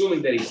blood,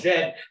 assuming that he's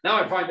dead.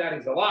 Now I find out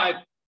he's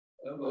alive.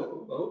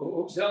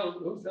 Who's telling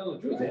the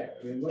truth here?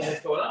 I mean,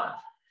 what's going on?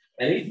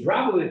 And he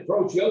probably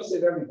approached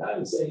Yosef every time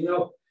and said,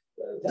 tell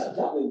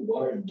me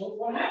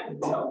what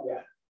happened.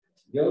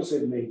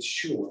 Yosef made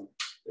sure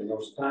in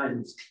those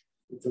times,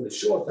 for the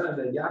short time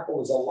that Yaakov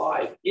was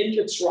alive in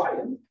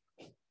Mitzrayim,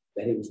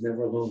 that he was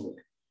never alone with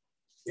him.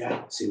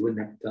 Yeah. So he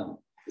wouldn't have to tell him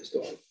the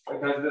story.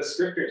 Because the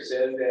scripture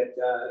says that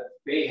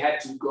they had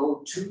to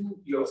go to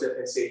Joseph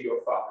and say,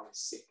 your father is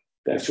sick.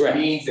 That's right. It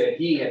means that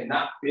he had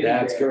not been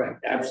That's there.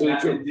 Correct. Absolutely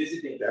true.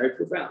 Visiting. Very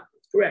profound.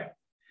 That's correct.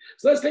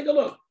 So let's take a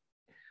look.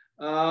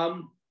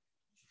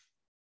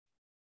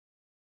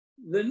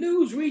 The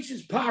news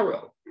reaches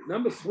Paro,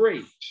 number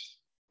 3.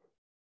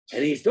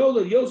 And he's told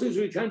of Joseph's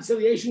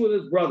reconciliation with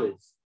his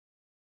brothers.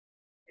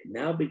 it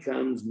now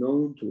becomes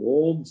known to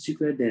all the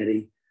secret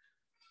identity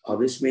of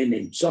this man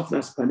named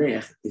Tzofnas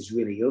Panech is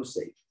really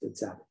Yosef the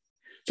Tzaddik.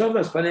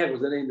 Tzofnas Panech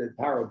was the name that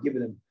Paro had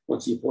given him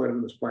once he appointed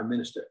him as prime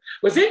minister.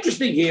 What's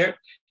interesting here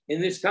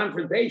in this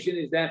confrontation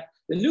is that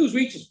the news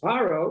reaches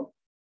Paro,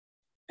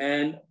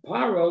 and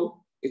Paro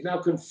is now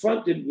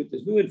confronted with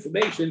this new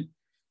information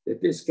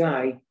that this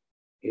guy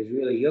is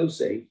really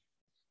Yosef.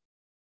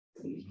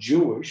 He's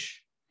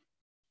Jewish,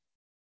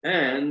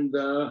 and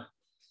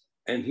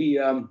he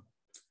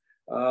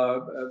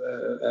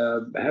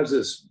has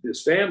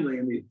this family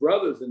and these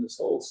brothers and this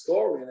whole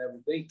story and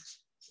everything.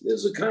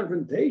 There's a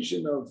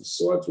confrontation of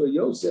sorts where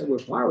Yosef, where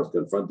Paro is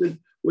confronted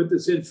with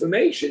this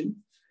information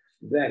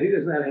that he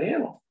doesn't know how to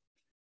handle.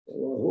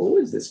 Well, who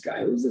is this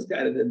guy? Who's this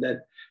guy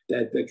that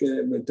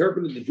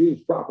interpreted the Jews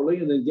properly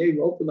and then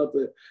opened up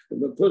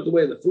took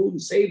away the food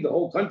and saved the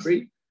whole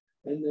country?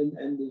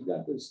 And he's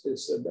got this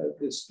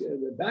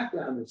the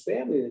background, his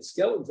family, the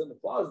skeletons in the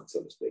closet,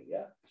 so to speak.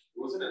 Yeah.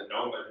 Wasn't it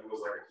known that he was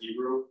like a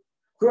Hebrew?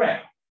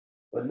 Correct,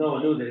 but no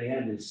one knew that he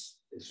had his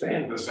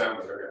family. His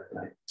family, okay.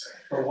 Right.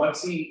 But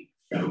once it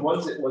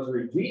was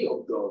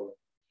revealed, though,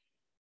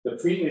 the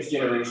previous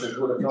generations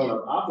would have known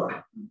of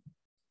Abraham.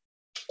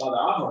 Father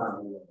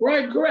Abraham.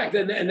 Right, correct,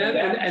 and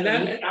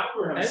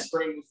Abraham's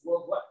spring was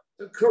worldwide.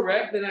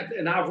 Correct,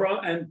 and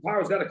Avraham and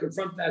Paro's got to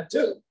confront that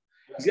too.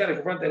 He's got to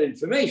confront that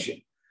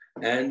information,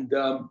 and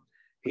that's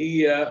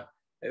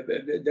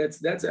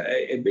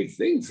a big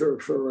thing for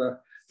Paro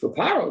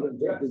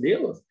to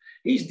deal with.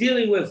 He's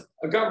dealing with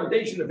a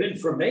confrontation of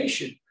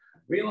information,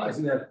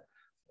 realizing that,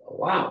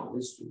 wow,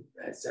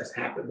 that's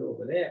happened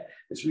over there.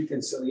 This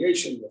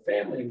reconciliation of the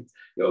family.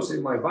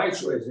 Yosef, my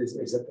viceroy,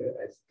 is at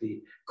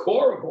the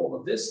core of all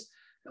of this.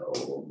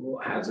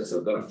 How's this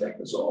going to affect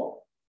us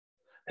all?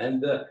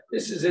 And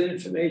this is an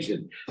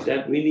information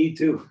that we need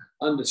to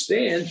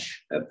understand.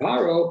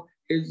 Paro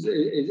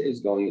is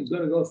going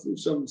to go through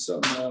some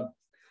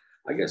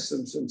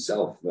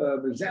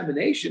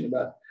self-examination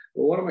about,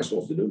 well, what am I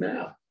supposed to do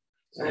now?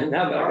 And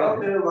how Paro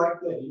didn't like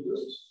the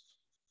Hebrews.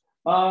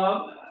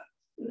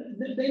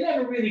 They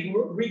never really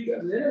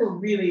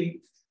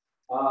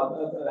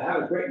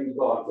had a great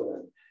regard for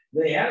them.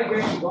 They had a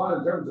great regard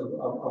in terms of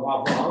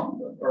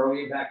Abraham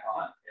early back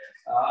on,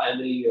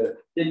 and he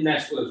didn't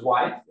mess with his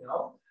wife,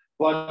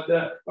 But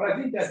I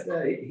think that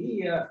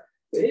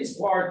his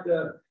part,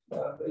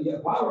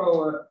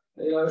 Paro,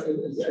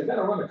 has got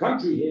to run the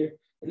country here,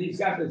 and he's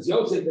got this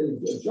Yosef that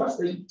is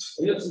adjusting,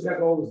 and Yosef's got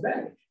all this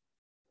baggage.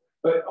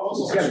 But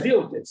also, he's got to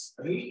deal with this.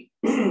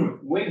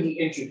 When he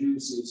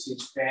introduces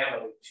his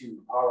family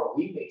to Paro,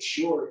 he makes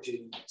sure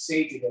to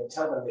say to them,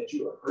 tell them that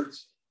you are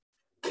herdsmen,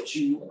 that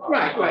you are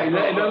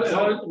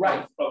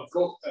of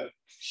goat,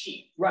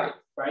 sheep, right,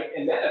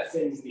 and that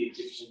offends the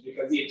Egyptians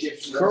because the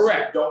Egyptians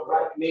don't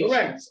like nations.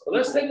 Correct. Well,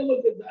 let's take a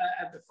look at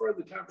the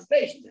further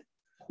confrontation.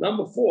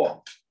 Number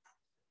 4,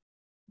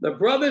 the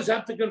brothers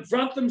have to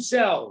confront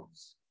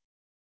themselves.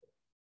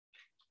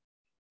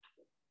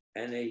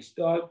 And they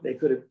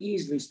could have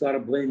easily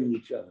started blaming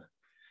each other.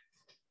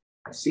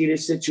 See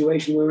this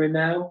situation we're in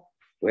now,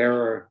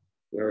 where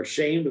we're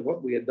ashamed of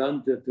what we had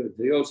done to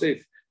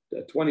Yosef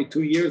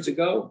 22 years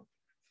ago.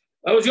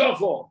 That was your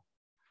fault.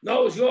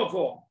 No, it was your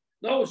fault.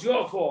 No, it was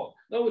your fault.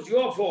 No, it was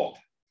your fault.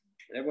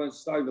 And everyone's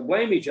starting to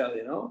blame each other,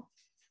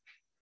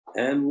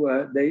 And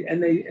they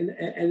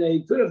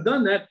could have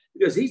done that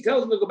because he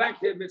tells them to go back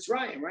to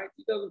Mitzrayim, right?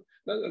 He tells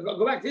them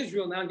go back to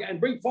Israel now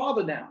and bring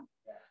father down.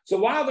 So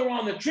while they're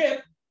on the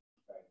trip,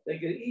 they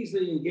could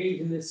easily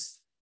engage in this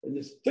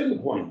finger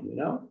pointing,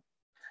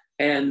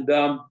 And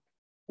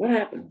what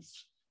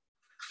happens?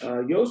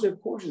 Yosef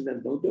cautions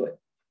them, don't do it.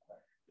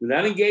 Do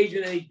not engage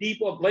in any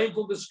deep or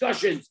blameful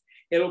discussions.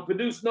 It'll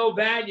produce no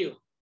value.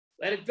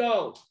 Let it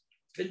go. It's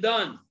been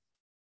done.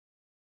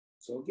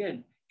 So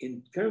again,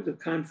 in terms of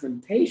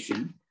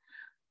confrontation,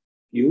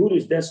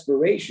 Yehuda's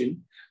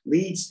desperation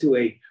leads to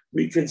a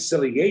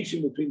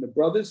reconciliation between the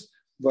brothers.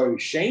 Very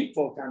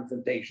shameful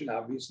confrontation,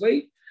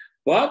 obviously.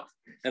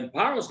 And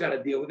Paro's got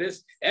to deal with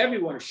this.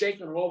 Everyone is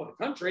shaking all over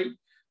the country.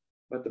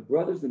 But the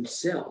brothers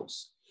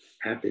themselves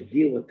have to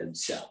deal with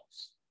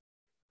themselves.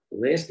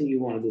 The last thing you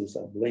want to do is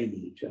start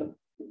blaming each other.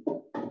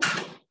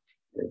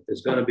 If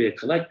there's going to be a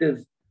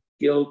collective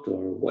guilt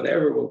or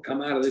whatever will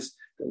come out of this,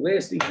 the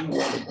last thing you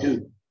want to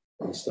do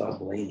is start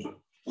blaming.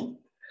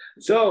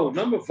 So,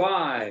 number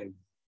 5,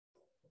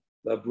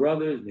 the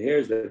brothers,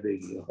 here's the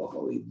big,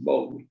 holy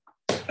moly.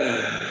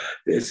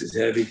 This is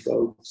heavy,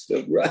 folks.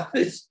 The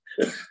brothers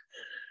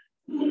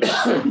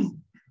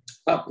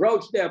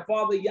approach their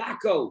father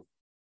Yaakov,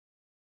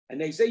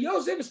 and they say,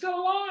 Yosef is still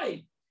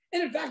alive.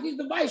 And in fact, he's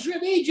the viceroy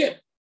of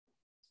Egypt.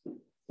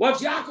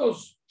 What's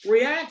Yaakov's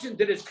reaction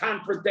to this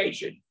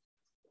confrontation?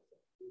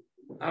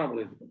 I don't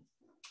believe it.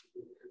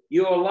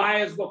 You are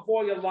liars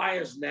before, you're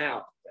liars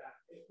now.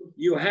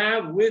 You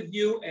have with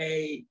you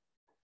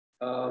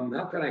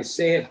how can I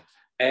say it?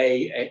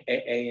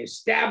 A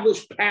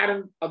established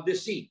pattern of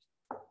deceit.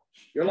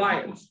 You're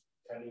liars.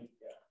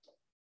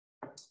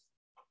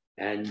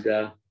 And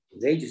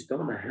they just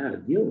don't know how to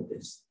deal with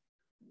this.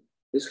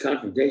 This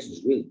confrontation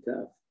is really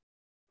tough.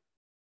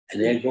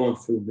 And they're going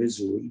through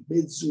misery.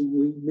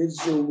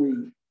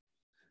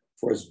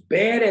 For as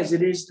bad as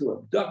it is to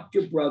abduct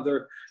your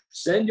brother,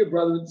 send your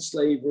brother into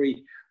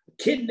slavery,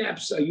 kidnap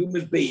a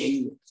human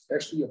being,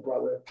 especially your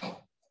brother,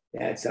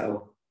 that's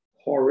how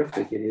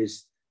horrific it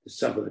is to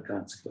suffer the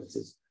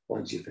consequences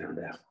once you found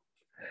out.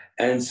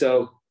 And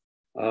so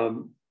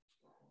all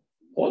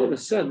of a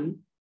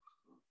sudden,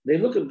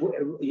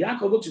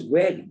 Yaakov looks at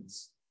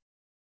wagons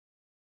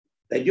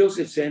that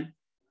Joseph sent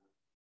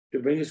to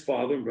bring his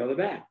father and brother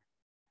back.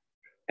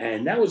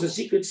 And that was a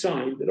secret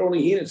sign that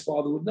only he and his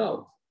father would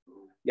know.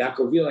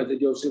 Yaakov realized that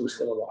Joseph was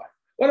still alive.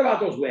 What about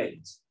those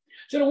wagons?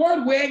 So the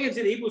word wagons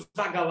in Hebrew is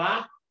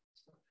agalah.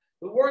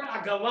 The word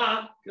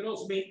agalah can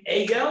also mean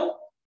egel,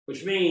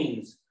 which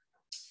means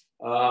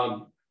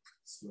a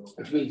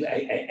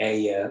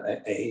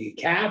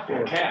calf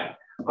or a calf,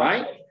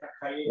 right?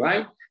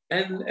 Right?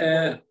 And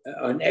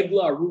an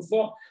eglah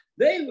rufa.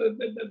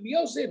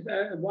 Yosef,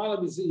 while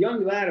he was a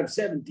young lad of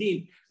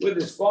 17 with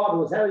his father,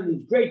 was having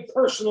these great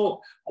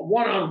personal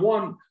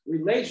one-on-one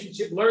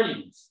relationship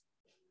learnings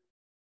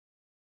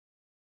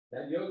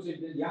that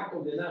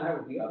Yaakov did not have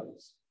with the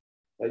others.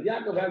 But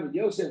Yaakov had with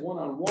Yosef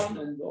one-on-one,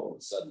 and all of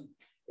a sudden,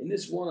 in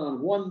this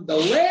one-on-one, the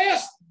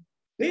last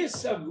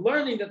piece of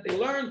learning that they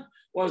learned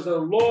was the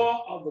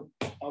law of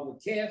the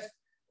calf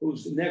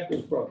whose neck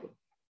was broken.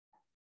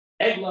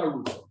 Eglah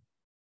rufa.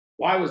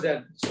 Why was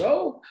that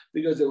so?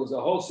 Because there was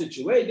a whole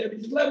situation.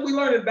 We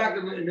learned it back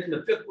in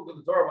the fifth book of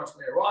the Torah much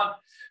later on,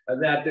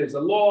 that there's a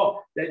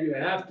law that you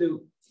have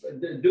to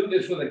do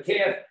this with a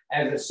calf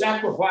as a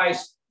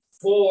sacrifice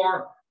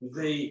for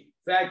the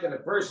fact that a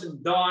person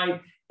died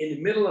in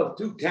the middle of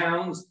two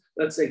towns,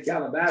 let's say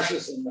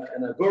Calabasas and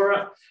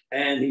Agora,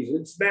 and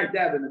he's smack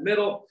dab in the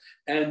middle.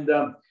 And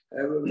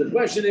the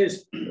question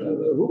is,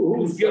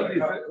 who's guilty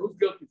for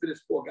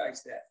this poor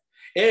guy's death?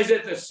 Is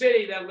it the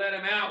city that let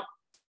him out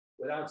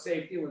without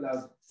safety,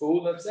 without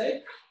food, let's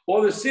say,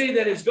 or the city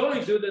that he's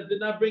going to that did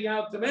not bring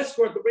out some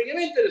escort to bring him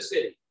into the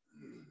city?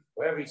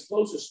 Wherever he's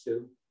closest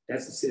to,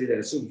 that's the city that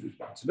assumes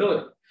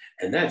responsibility.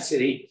 And that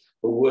city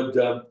would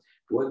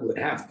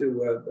have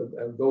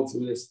to go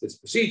through this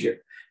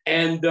procedure.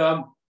 And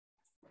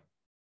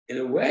in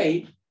a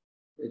way,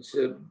 it's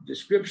a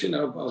description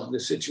of the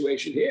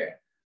situation here.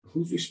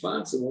 Who's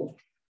responsible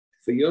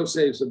for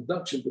Yosef's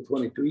abduction for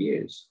 22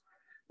 years?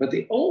 But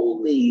the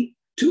only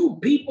two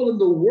people in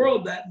the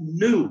world that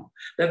knew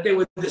that they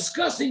were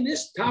discussing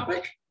this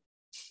topic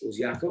was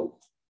Yaakov,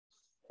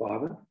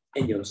 father,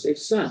 and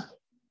Yosef's son.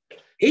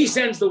 He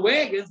sends the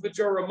wagons, which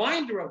are a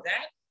reminder of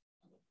that.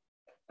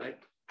 Right?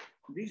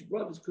 These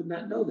brothers could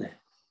not know that.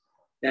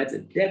 That's a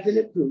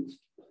definite proof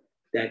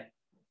that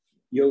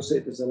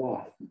Yosef is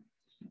alive.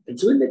 And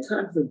so in the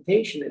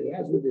confrontation that he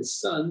has with his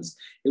sons,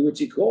 in which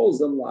he calls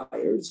them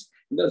liars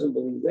and doesn't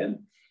believe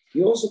them,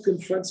 he also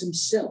confronts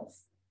himself.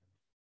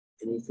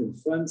 And he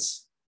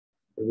confronts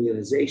the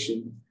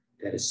realization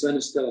that his son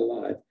is still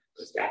alive,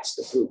 because that's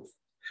the proof.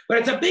 But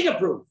it's a bigger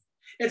proof.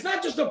 It's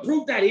not just a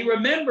proof that he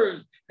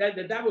remembers that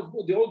was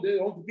the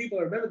old people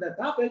that remember that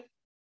topic.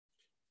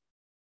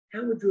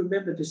 How would you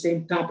remember the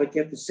same topic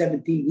after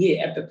 17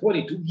 years, after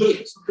 22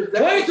 years?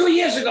 22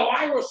 years ago,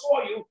 I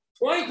saw you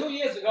 22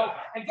 years ago,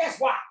 and guess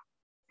what?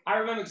 I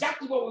remember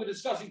exactly what we were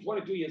discussing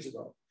 22 years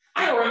ago.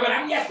 I don't remember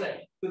that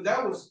yesterday. But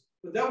that was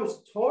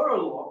Torah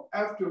law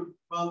after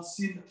Mount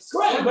Sinai.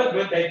 Correct, but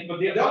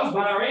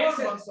our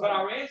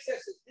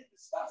ancestors didn't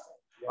discuss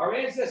it. Our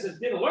ancestors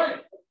didn't learn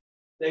it.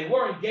 They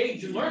were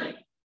engaged in learning.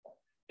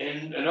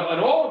 And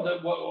all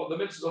of the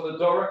mitzvahs of the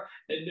Torah,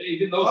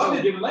 even those that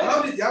were given later.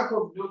 How did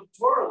Yaakov know the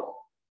Torah law?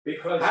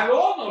 Because how do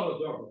all know the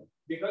Torah law?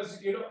 Because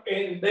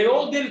and they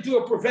all did it to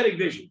a prophetic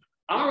vision.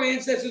 Our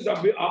ancestors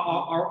are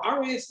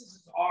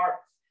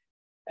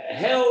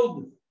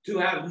held to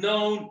have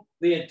known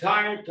the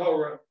entire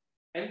Torah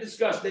and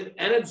discussed it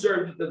and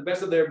observed it to the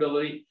best of their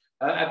ability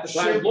at the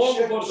time.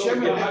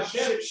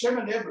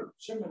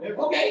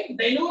 Okay,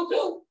 they knew it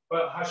too.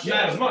 But Hashem,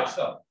 not as much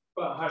though.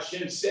 But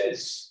Hashem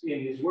says in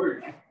His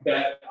Word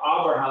that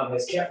Abraham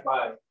has kept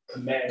my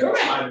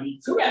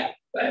commandments. Correct.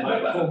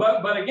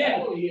 But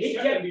again, he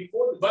kept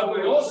before. But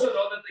we also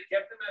know that they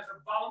kept them as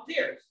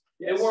volunteers.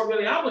 Yes. They weren't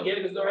really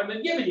obligated because they hadn't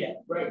been given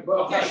yet. Right.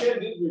 But Hashem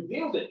didn't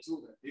reveal it to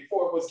them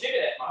before it was given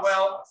at Mount Sinai.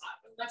 Well,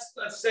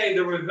 let's say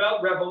the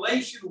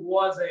revelation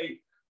was a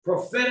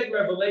prophetic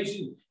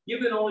revelation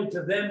given only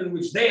to them in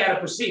which they had to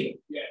perceive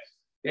it. Yes.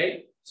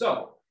 Okay.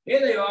 So here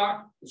they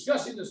are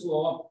discussing this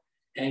law,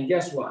 and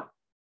guess what?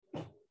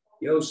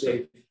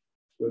 Yosef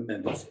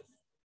remembers it.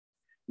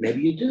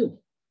 Maybe you do.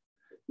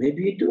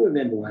 Maybe you do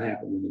remember what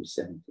happened when you were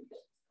 17.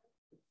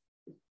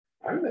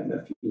 I remember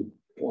a few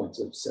points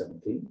of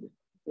 17.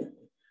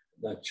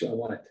 Not sure I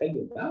want to tell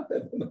you about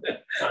them,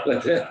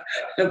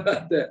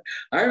 but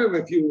I remember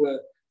a few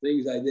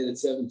things I did at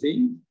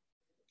 17.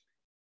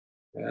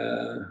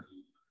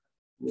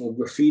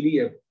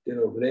 Graffiti I did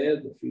over there,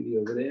 graffiti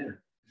over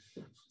there.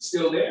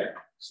 Still there.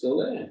 Still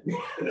there.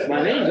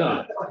 My name's on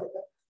it.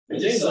 My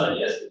name's on it.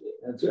 Yesterday.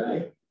 That's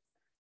right.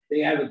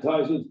 They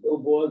advertise with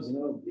billboards,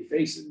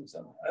 defacing and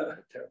something.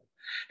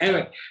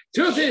 Anyway,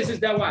 truth is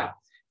that what?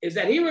 Is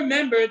that he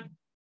remembered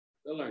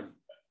the learning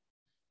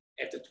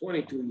after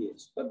 22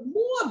 years. But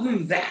more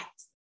than that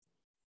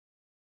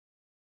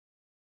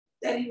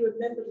he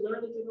remembered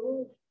learning in the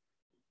Lord.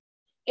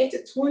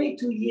 After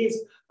 22 years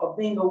of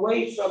being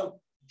away from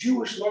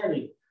Jewish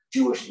learning,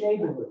 Jewish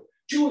neighborhood,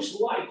 Jewish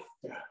life,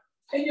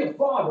 and your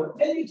father,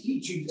 and your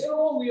teachings, and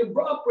all your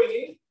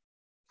upbringing,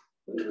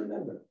 what do you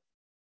remember?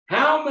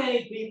 How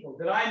many people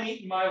did I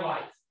meet in my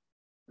life?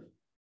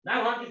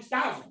 Not hundreds,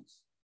 thousands.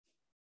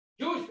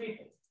 Jewish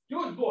people,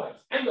 Jewish boys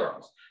and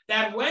girls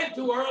that went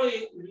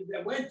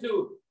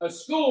to a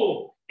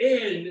school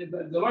to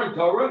learn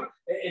Torah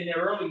in their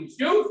earliest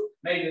youth.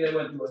 Maybe they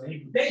went to a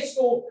Hebrew day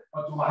school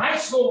or to a high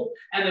school,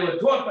 and they were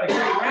taught by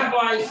great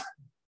rabbis.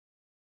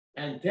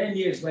 And 10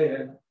 years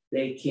later,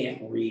 they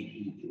can't read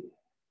Hebrew.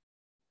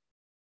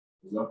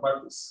 There's no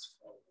practice.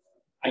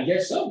 I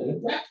guess so. They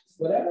didn't practice,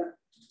 whatever.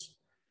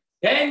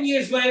 10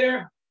 years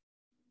later,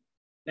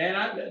 they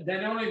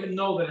don't even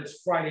know that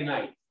it's Friday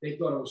night. They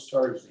thought it was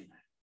Thursday night.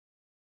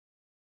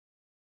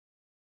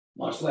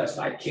 Much less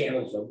light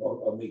candles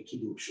or make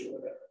kiddush or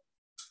whatever.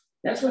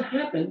 That's what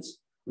happens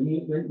when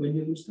you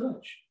lose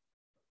touch.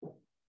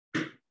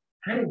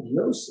 How did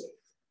Yosef,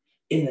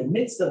 in the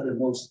midst of the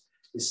most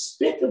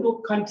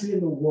despicable country in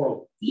the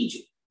world,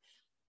 Egypt,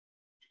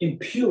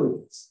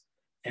 impurities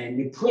and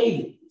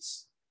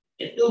depravities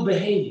and ill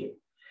behavior,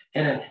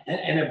 and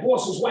a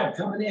boss's wife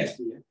coming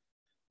after you,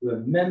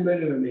 remember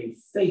to remain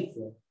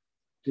faithful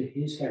to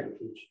his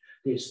heritage,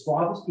 to his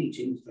father's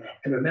teachings,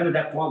 and remember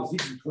that father's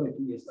teaching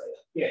 22 years later.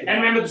 Yeah,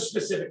 and remember the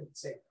specific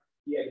thing.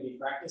 He had to be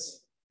practicing.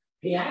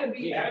 He had to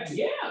be,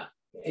 yeah.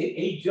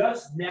 He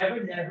just never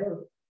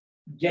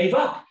gave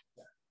up.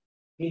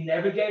 He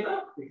never gave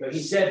up because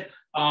he said,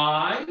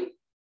 I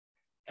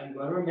am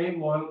going to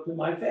remain loyal to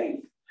my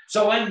faith.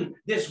 So when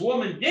this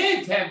woman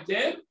did tempt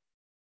him,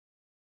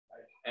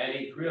 and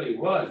he really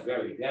was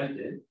very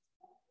tempted,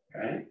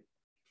 right?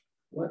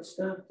 What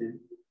stopped him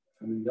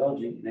from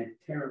indulging in that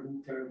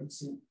terrible, terrible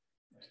sin?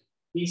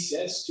 He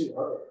says to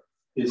her,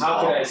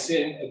 how can I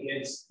sin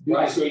against, do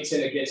this great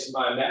sin against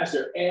my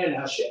master and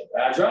Hashem?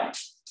 That's right.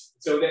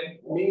 So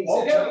that means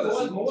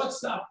what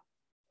stopped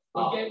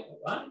him?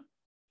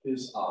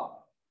 His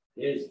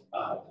His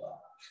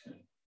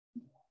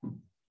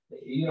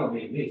You don't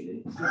mean me, do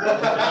you?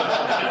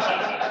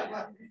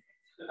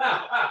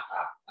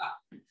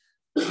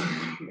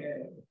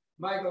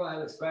 Michael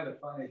had this kind of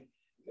funny,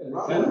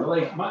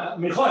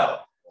 Michael.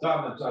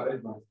 Sorry.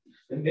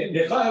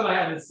 Michael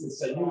had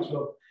this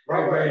unusual,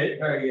 very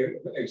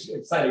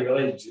exciting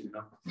relationship,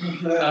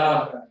 you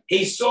know.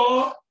 He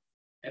saw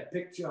a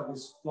picture of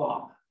his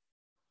father.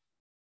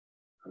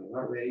 I'm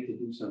not ready to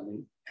do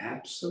something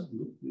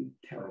absolutely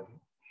terrible,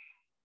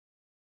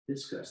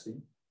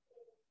 disgusting.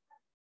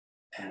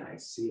 And I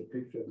see a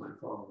picture of my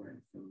father right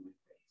in front of my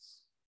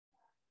face.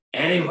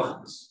 And he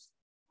runs.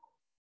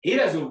 He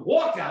doesn't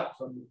walk out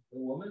from the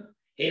woman.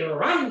 He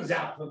runs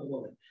out from the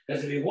woman.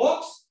 Because if he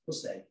walks, he'll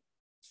stay.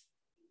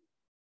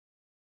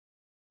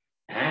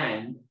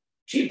 And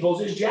she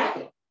pulls his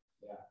jacket.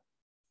 Yeah.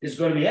 There's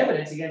going to be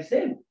evidence against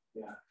him.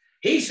 Yeah.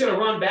 He should have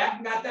run back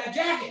and got that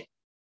jacket.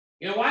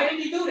 You know, why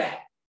didn't he do that?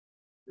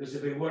 Because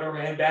if he would have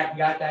ran back and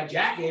got that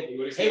jacket, he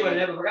would have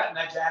never forgotten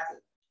that jacket.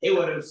 He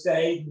would have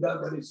stayed and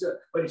done what he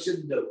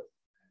shouldn't do.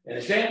 You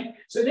understand?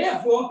 So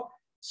therefore,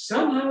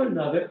 somehow or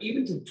another,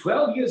 even to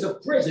 12 years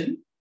of prison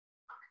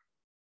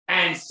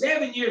and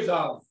 7 years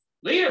of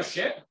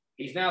leadership,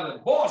 he's now the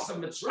boss of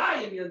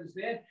Mitzrayim, you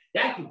understand?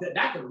 That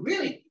could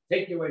really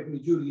take you away from the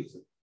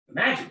Judaism.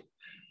 Imagine.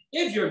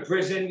 If you're in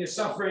prison, you're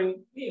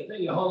suffering,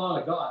 you hold on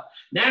to God.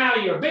 Now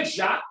you're a big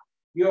shot,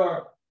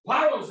 you're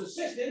Paro's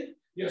assistant,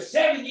 you're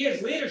 7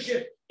 years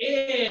leadership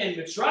in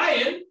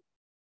Mitzrayim,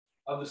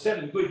 of the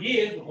 7 good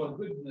years before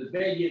the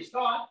bad years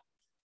start.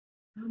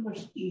 How much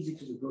easier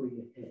does it go to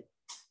your head?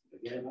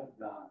 Forget about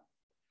God.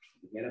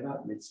 Forget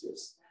about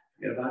mitzvahs.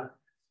 Forget about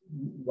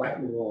right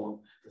and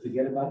wrong.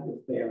 Forget about your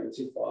parents,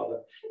 your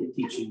father, your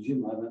teachings, your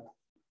mother.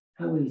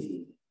 How easy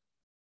is it?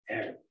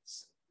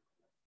 Arrogance.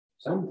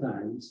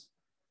 Sometimes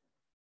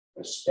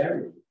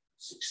prosperity,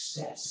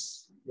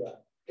 success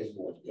is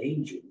more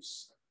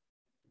dangerous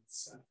than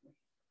suffering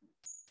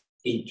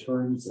in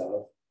terms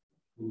of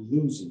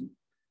losing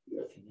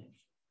your connection.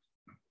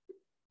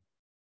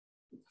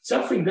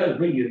 Suffering does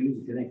bring you to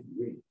lose a connection,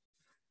 really.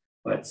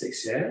 But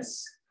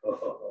success,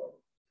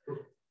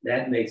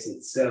 that makes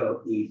it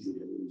so easy to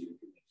lose your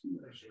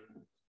connection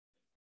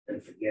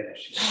and forget it.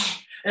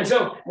 And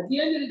so at the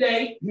end of the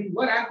day,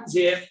 what happens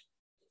here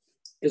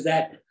is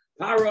that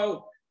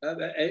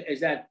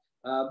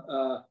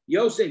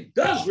Yosef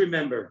does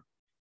remember.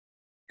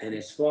 And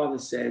his father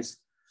says,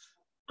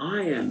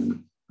 I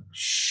am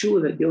sure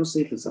that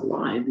Yosef is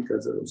alive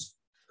because of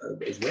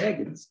his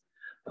wagons.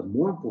 But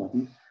more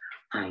important,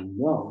 I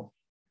know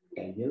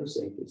that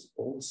Yosef is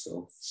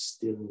also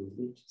still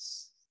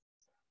religious.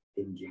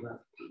 Didn't give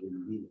up, he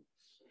didn't leave it.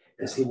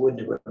 Because he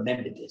wouldn't have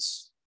remembered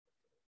this.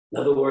 In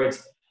other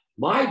words,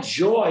 my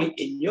joy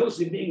in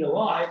Yosef being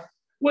alive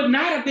would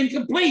not have been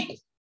complete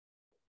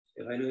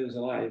if I knew he was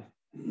alive,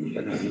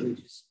 but not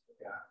religious.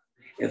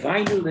 Yeah. If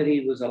I knew that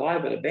he was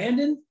alive but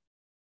abandoned,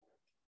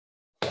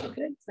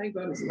 okay, thank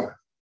God he's alive.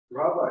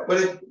 Rabbi.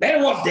 But it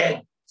better off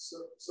dead.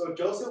 So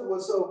Joseph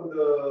was of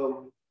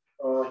the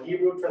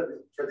Hebrew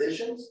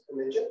traditions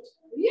in Egypt?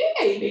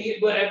 Yeah,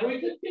 whatever he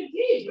did.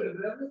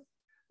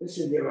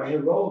 Listen, there are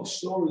heroic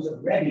stories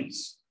of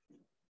rabbis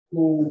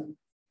who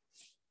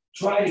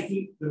try to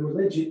keep the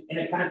religion in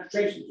a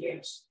concentration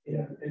camps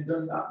and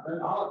during the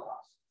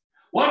Holocaust.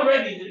 One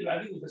Rebbe, I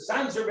think it was the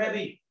sons of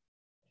Rebbe,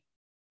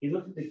 he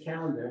looked at the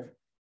calendar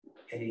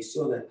and he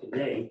saw that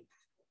today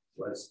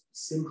was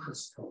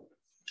Simchas Torah.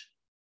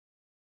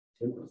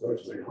 Simchas Torah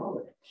is a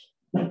holiday,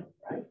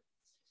 right?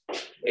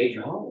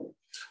 Major holiday.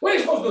 What are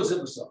you supposed to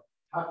do with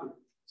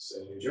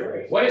Simchas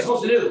Torah? What are you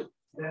supposed to do?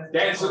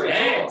 Dance.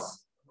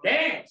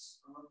 Dance.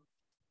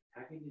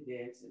 How can you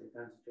dance in a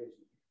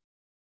concentration camp?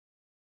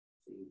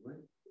 So he went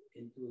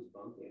into his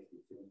bunk after he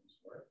finished his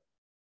work.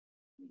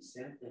 He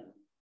sat down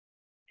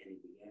and he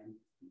began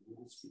to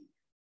move his feet.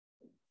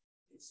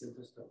 It's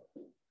simple stuff.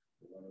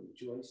 We want to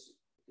rejoice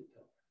with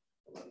the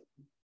Torah,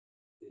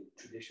 the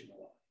traditional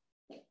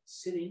life.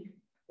 Sitting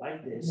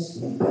like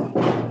this,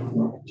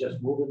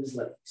 just moving his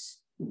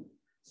legs.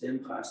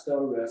 Simchas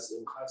Torah,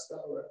 Simchas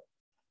Torah.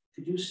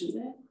 Could you see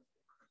that?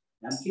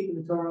 I'm keeping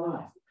the Torah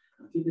alive.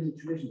 I'm keeping the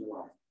tradition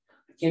alive.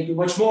 I can't do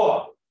much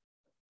more.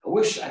 I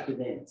wish I could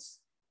dance,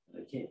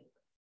 but I can't.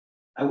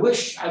 I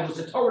wish I was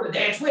the Torah to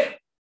dance with.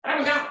 I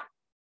haven't got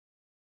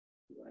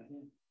it. I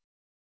can.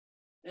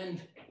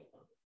 And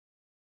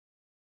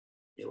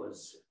it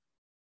was,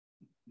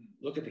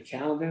 look at the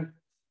calendar,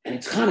 and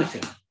it's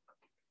Hanukkah.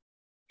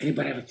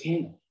 Anybody have a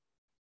candle?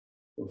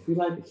 Well, if we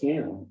light the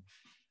candle,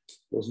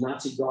 those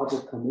Nazi guards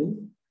will come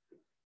in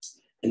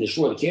and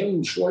destroy the candle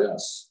and destroy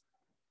us.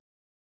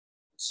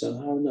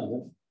 Somehow or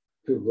another,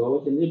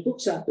 heroic, and there's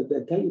books out there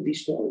that tell you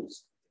these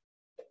stories.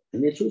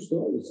 And they're true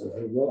stories of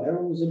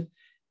heroism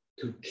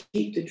to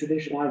keep the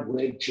tradition alive.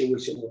 We're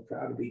Jewish and we're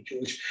proud to be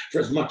Jewish for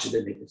as much as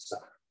they make it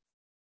suffer.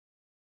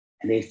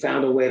 And they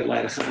found a way to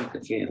light a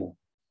Hanukkah candle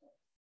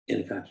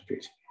in a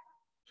concentration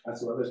camp.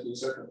 That's what this new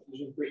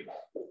circumcision free.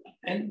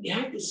 And you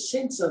have this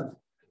sense of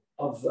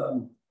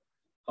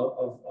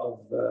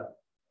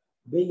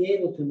being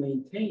able to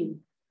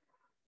maintain.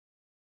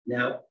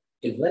 Now,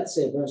 if let's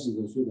say a person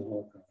goes through the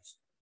Holocaust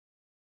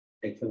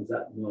and comes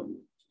out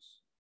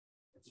non-religious,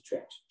 that's a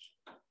tragedy.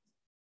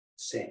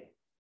 Sad.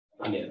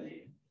 On the other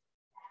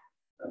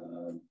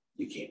hand,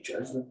 you can't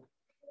judge them.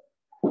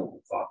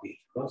 Far be it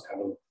from us.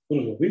 What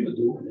we would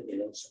do in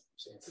those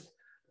circumstances.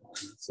 I'm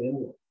not saying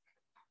what.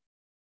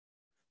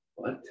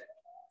 But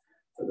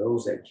for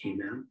those that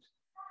came out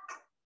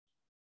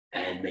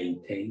and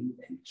maintained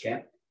and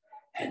kept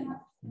and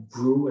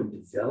grew and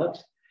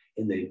developed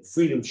in the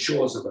freedom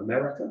shores of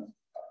America,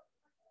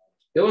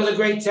 there was a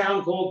great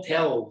town called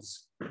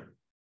Telz.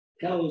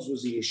 Telz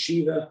was a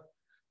yeshiva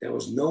that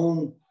was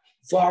known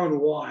far and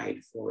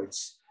wide for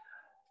its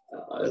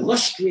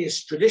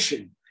illustrious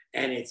tradition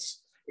and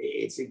its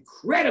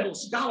incredible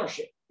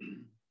scholarship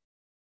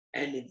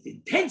and the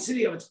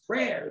intensity of its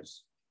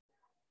prayers.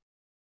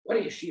 What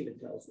a yeshiva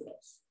tells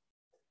us.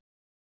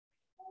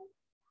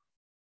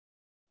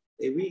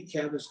 They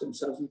re-established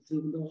themselves in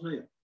Cleveland,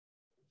 Ohio.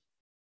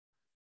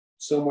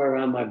 Somewhere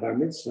around my bar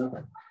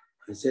mitzvah,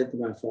 I said to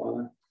my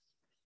father,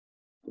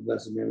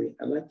 Blessed Mary,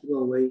 I'd like to go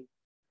away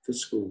for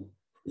school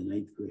in the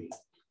 9th grade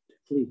to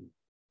Cleveland.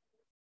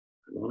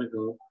 I want to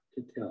go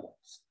to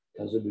Telz.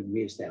 Telz had been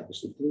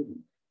reestablished in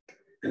Cleveland.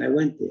 And I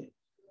went there.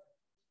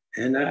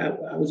 And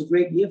it was a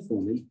great year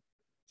for me.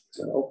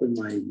 So I opened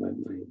my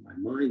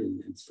mind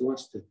and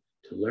thoughts to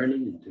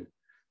learning and to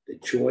the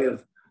joy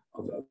of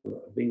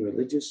being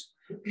religious.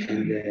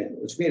 And it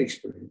was a great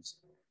experience.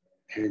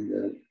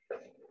 And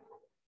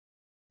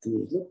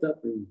you looked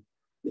up and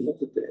you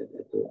looked at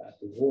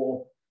the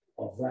wall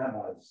of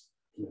rabbis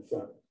in the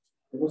front.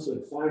 There must have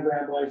been 5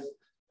 rabbis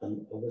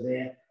over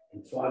there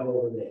and 5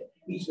 over there.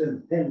 Each of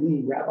them 10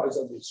 leading rabbis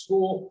of the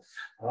school.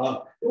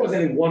 There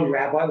wasn't any one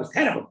rabbi, it was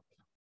 10 of them.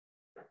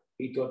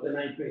 He taught the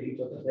 9th grade, he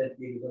taught the 10th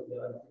grade, he taught the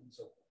 11th grade, and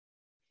so forth.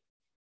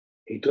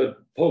 He taught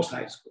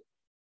post-high school.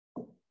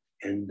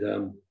 And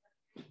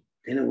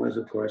then it was,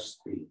 of course,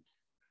 the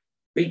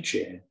big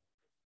chair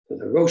for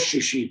the Rosh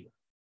Yeshiva,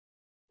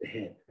 the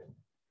head.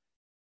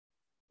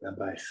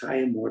 Rabbi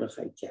Chaim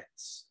Mordechai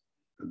Katz,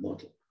 a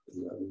model, is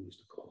what we used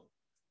to call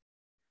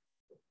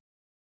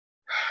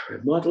him.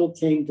 A model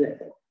came to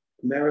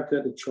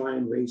America to try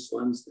and raise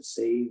funds to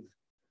save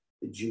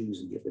the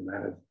Jews and get them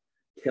out of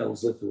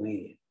Telz,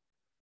 Lithuania.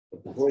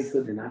 But before he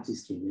could, the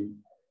Nazis came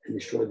in and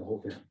destroyed the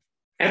whole town.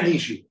 And the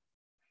yeshiva.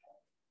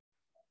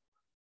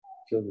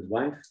 Killed his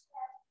wife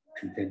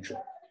and 10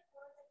 children.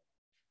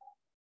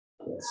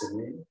 That's his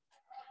name.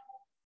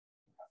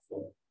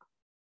 So,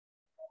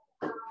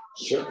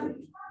 certainly,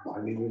 why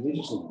be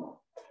religious anymore?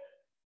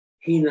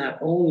 He not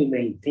only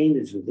maintained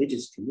his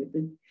religious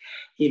commitment,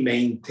 he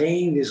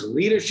maintained his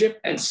leadership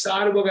and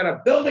started, we're going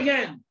to build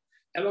again.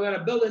 And we're going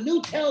to build a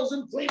new Telz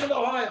in Cleveland,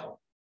 Ohio,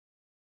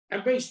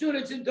 and bring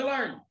students in to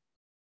learn.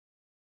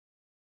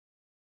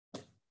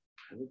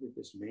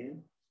 this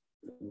man.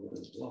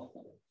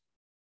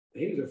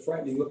 He was a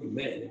frightening looking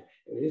man,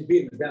 and his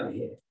beard was down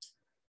here,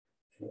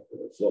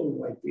 flowing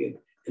white beard,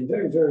 and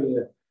very, very,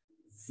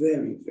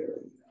 very,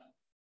 very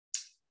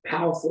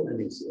powerful in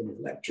his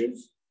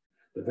lectures,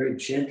 but very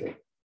gentle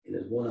in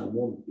his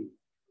one-on-one with people.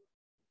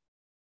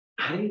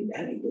 How do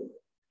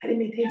you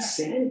maintain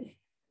sanity?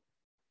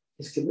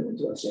 His commitment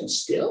to Hashem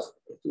still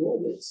through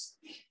all this.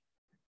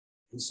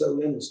 And so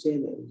we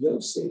understand that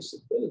Yosef's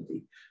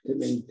ability to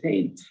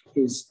maintain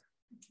his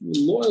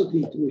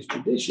loyalty to his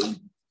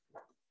tradition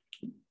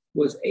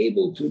was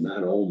able to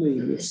not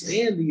only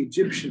withstand the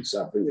Egyptian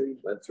suffering that he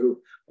went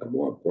through, but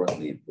more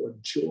importantly, it brought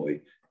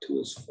joy to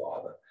his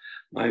father.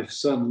 My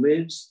son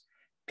lives,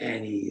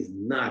 and he is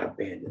not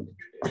abandoned the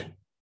tradition.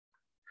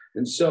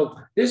 And so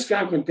this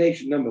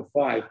confrontation, number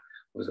 5,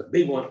 was a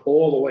big one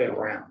all the way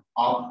around.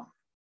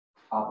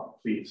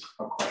 Please,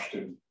 a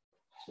question.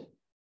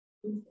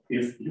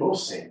 If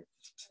Yosef,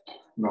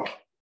 no,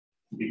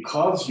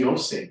 because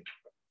Yosef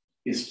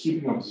is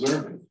keeping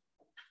observant,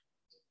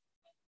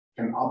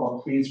 can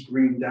Abba please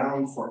bring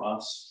down for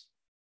us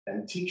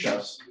and teach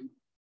us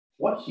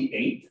what he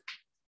ate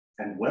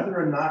and whether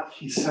or not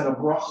he said a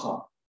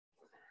bracha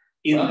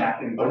in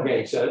that environment?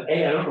 Okay, so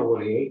I don't know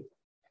what he ate.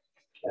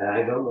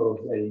 I don't know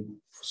of any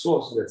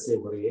sources that say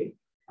what he ate.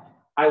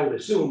 I would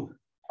assume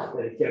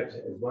that he kept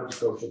as much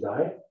kosher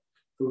diet,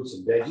 fruits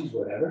and veggies,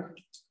 whatever.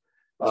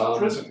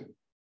 Prison.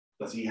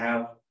 Does he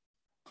have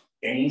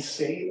any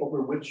say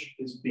over which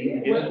is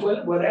being given?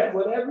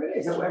 Whatever it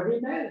is, however he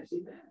managed.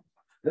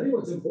 I think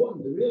what's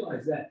important to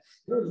realize that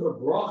in terms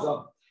of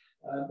bracha,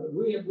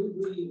 we are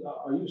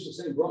used to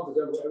saying bracha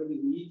is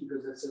everything we eat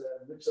because it's a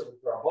mitzvah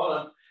with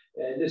rabbanan,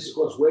 and this, of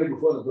course, way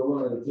before the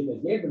Gemara and the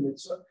King gave the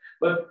mitzvah.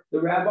 But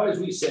the rabbis,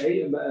 we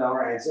say,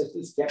 our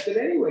ancestors kept it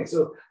anyway.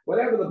 So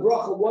whatever the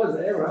bracha was,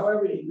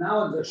 however he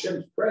acknowledged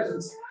Hashem's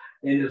presence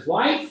in his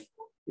life,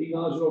 he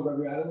acknowledged it over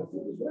every item of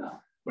food as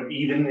well. But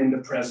even in the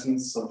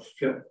presence of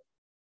filth.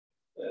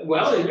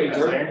 Well, I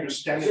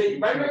understand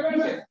it.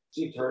 Right.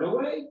 So you turn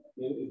away.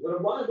 You put a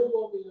Bible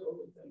over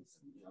things.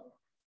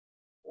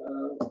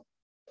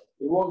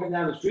 You're walking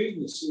down the street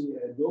and you see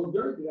doing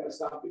dirt. You got to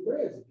stop your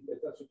prayers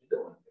if that's what you're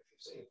doing. If you're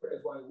saying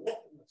prayers while you're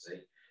walking, let's say,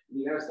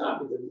 you got to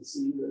stop because you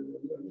see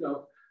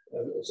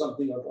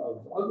something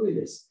of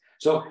ugliness.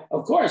 So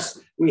of course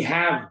we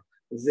have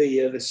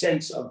the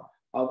sense of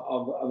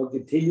a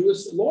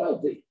continuous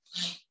loyalty,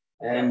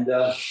 and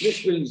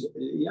this brings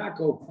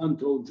Yaakov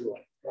untold joy.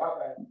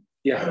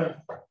 Yeah.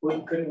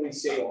 Couldn't we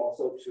say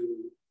also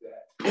too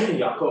that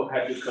Yaakov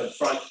had to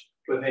confront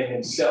within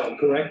himself,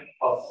 correct,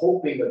 of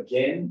hoping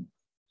again,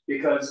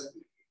 because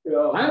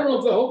I don't know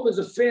if the hope is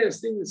the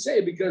fairest thing to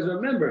say, because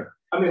remember,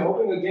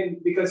 hoping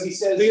again because he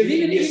says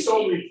his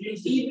soul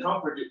refused to be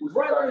comforted.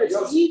 Right,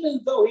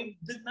 even though he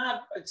did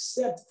not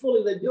accept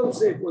fully that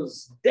Yosef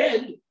was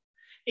dead,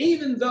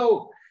 even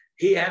though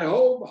he had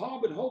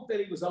harbored hope that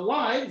he was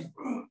alive,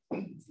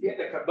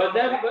 but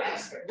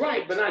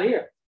not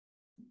here.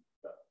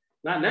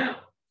 Not now.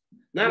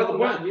 Not at the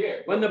point.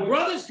 When the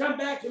brothers come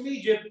back from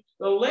Egypt,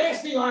 the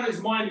last thing on his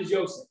mind is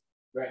Yosef.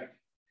 Right.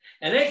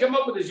 And they come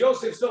up with this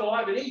Yosef still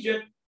alive in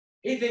Egypt.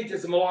 He thinks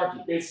it's a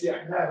malarkey.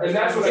 And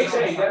that's what he's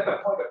saying. That's the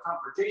point of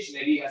confrontation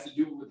that he has to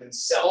do with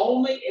himself.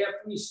 Only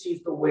after he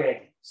sees the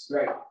wagons.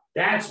 Right.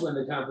 That's when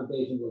the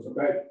confrontation goes on.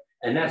 Right.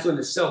 And that's when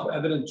the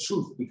self-evident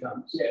truth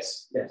becomes.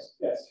 Yes.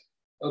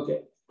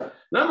 Okay.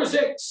 Number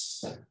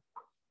 6.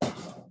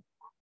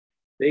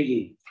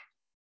 Biggie.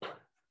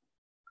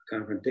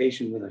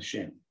 Confrontation with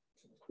Hashem.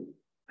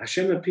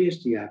 Hashem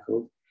appears to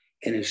Yaakov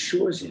and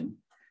assures him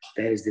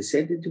that his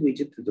descent into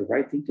Egypt is the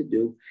right thing to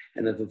do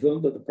and the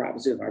fulfillment of the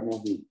prophecy of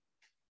Abraham.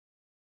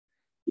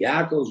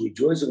 Yaakov's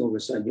rejoicing over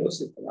his son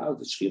Yosef allows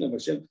the Shekhinah of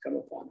Hashem to come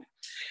upon him.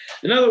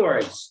 In other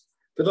words,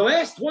 for the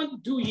last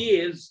 22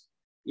 years,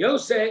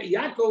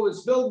 Yaakov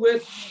is filled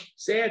with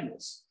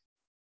sadness.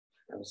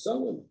 I have a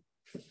son with him.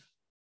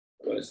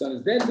 Well, his son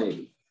is dead,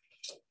 maybe.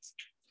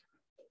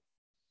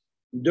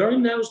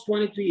 During those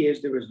 22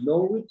 years, there is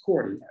no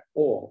recording at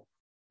all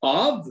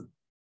of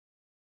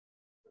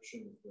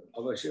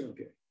Hashem.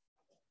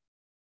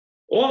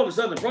 All of a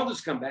sudden, the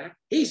brothers come back.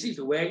 He sees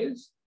the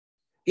wagons.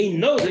 He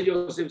knows that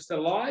Yosef is still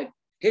alive.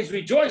 His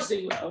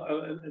rejoicing,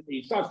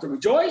 he starts to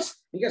rejoice.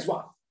 And guess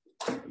what?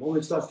 The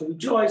moment he starts to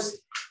rejoice,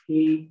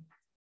 he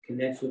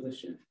connects with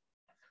Hashem.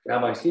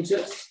 Rabbis teach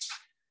us,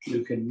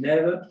 you can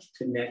never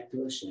connect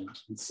to Hashem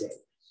in sadness.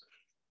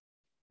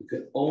 You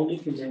can only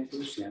connect to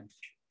Hashem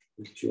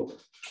with joy.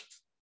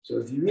 So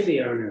if you really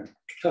are in a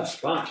tough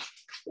spot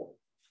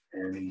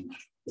and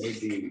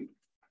maybe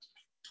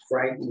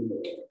frightened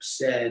or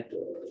upset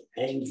or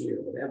angry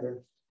or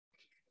whatever,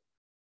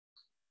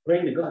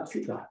 pray to God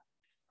through God.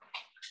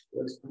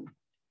 What is coming?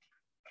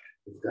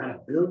 You've got to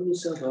build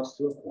yourself up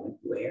to a point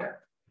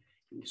where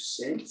you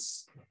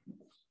sense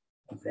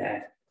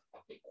that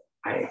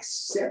I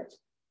accept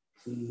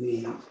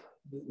the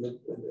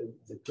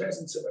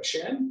presence of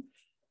Hashem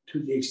to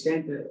the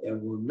extent that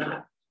it will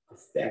not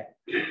affect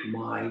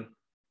my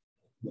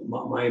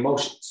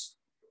emotions.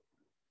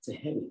 It's a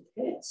heavy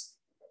task.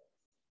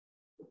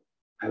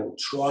 I will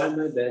try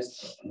my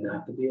best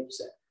not to be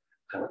upset.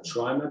 I will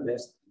try my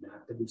best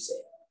not to be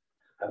sad.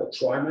 I will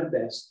try my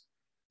best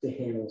to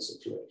handle the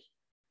situation.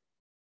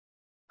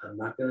 I'm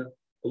not going to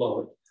blow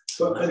it.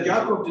 But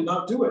Yaakov did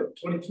not do it.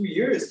 22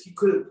 years, he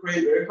could have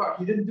prayed very hard.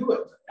 He didn't do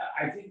it.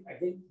 I think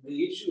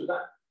the issue is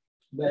not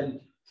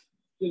that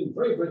he didn't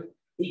pray for it.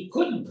 He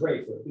couldn't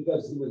pray for it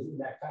because he was in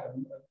that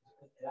kind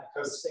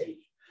of stage.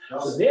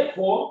 So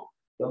therefore,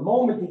 the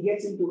moment he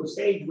gets into a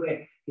stage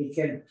where he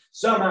can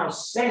somehow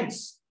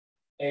sense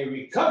a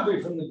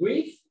recovery from the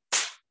grief,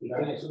 he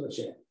connects with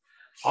Hashem.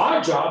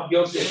 Our job,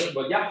 Yosef,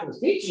 what Yaakov is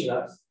teaching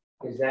us,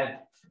 is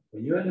that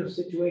when you're in a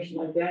situation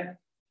like that,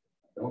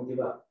 don't give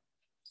up.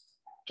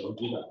 Don't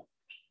give up.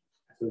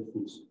 That's what it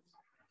teaches.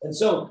 And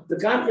so the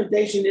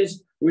confrontation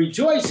is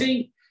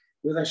rejoicing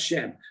with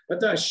Hashem. But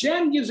the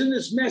Hashem gives him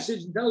this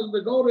message and tells him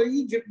to go to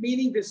Egypt,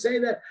 meaning to say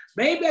that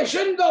maybe I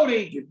shouldn't go to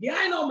Egypt. Yeah,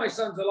 I know my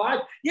son's alive.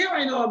 Yeah,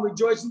 I know I'm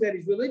rejoicing that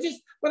he's religious,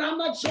 but I'm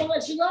not sure I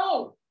should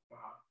go.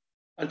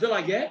 Until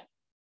I get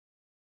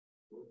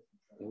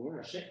the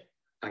word.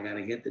 I got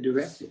to get the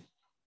directive.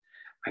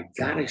 I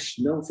got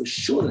to know for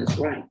sure that's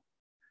right.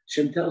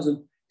 Hashem tells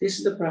him, this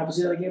is the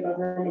prophecy that I gave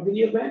Abraham of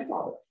your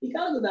grandfather. He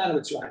got to go down to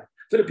the tribe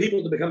for the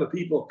people to become a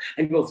people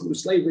and go through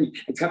slavery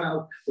and come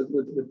out with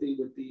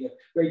the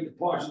great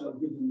departure of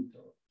giving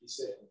them. He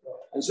said,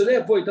 and so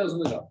therefore he tells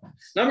them to go.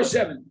 Number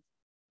 7,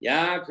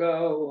 Yaakov,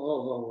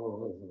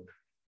 ho,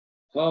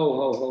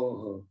 ho,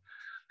 ho.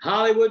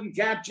 Hollywood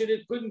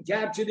couldn't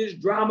capture this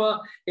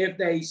drama if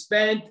they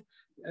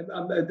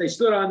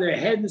stood on their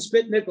head and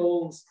spit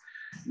nickels.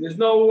 There's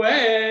no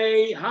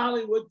way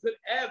Hollywood could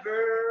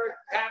ever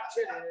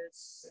capture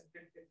this.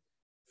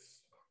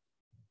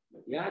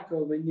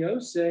 Yaakov and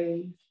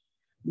Yosef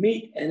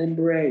meet and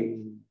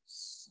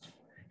embrace.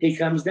 He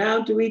comes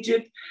down to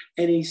Egypt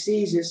and he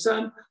sees his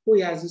son, who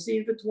he hasn't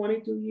seen for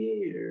 22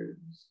 years.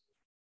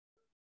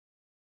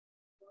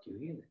 Do you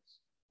hear this?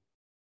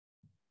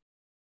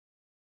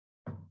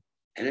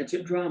 And it's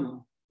a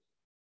drama.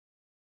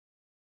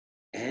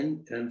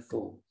 And it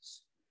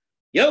unfolds.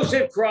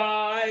 Yosef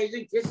cries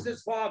and kisses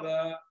his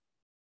father.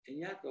 And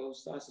Yaakov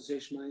starts to say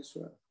Shema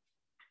Yisrael.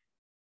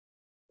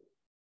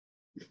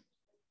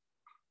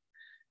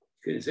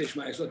 Couldn't say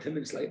Shema Yisrael 10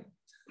 minutes later.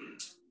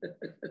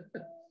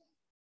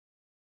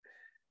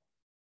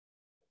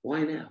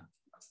 Why now?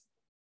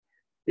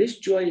 This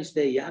joyous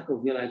day,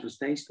 Yaakov realized was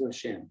thanks to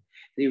Hashem. And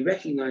he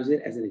recognized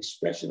it as an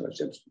expression of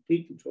Hashem's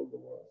complete control of the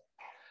world.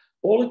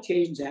 All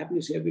occasions,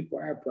 happiness here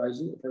require a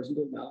person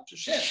to acknowledge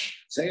Hashem.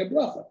 Say a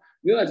bracha.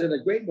 Realize that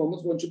at great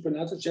moments, one should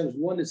pronounce Hashem's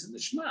oneness in the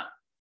Shema.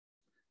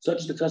 Such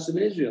is the custom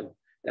in Israel,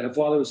 that a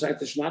father recites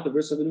the Shema, the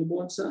verse of a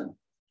newborn son.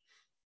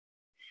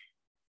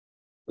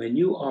 When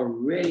you are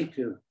ready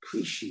to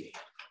appreciate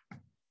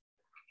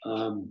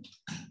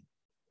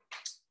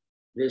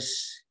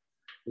this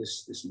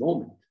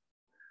moment,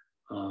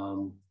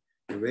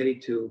 you're ready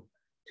to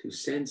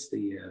sense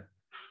the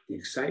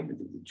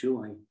excitement of the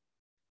joy,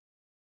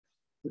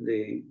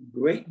 the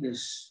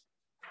greatness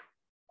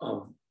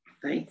of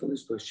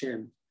thankfulness to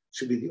Hashem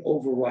should be the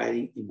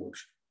overriding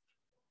emotion.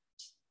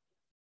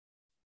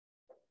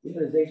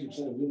 Realization is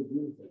really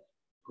beautiful,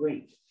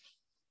 great,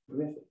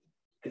 terrific,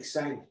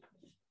 exciting.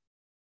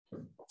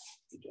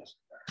 You just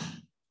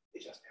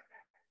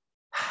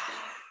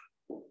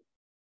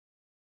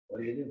what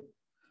do you do?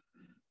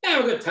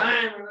 Have a good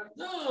time.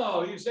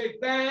 No, you say,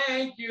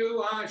 thank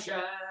you,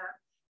 Hashem.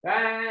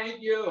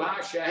 Thank you,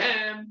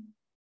 Hashem.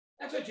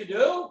 That's what you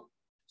do.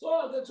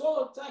 That's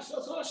all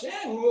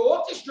Hashem who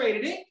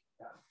orchestrated it.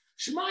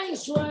 Shema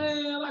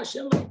Yisrael,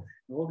 Hashem.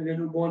 Holding a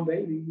newborn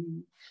baby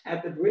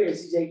at the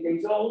breast. He's 8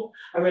 days old.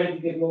 I'm ready to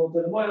get low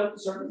to the mile,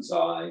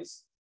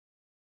 circumcised.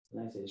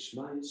 And I say,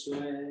 Shema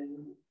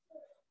Yisrael.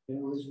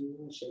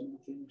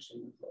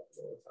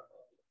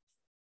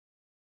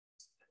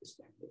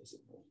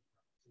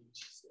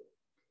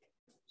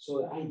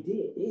 So the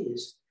idea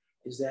is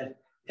that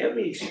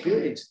every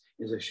experience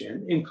is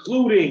Hashem,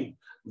 including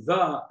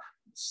the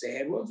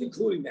sad ones,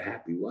 including the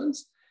happy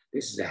ones.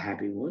 This is a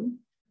happy one.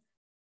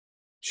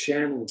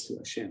 Channel to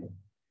Hashem.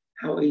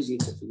 How easy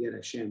to forget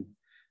Hashem.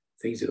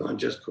 Things are going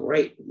just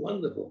great,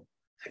 wonderful,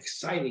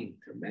 exciting,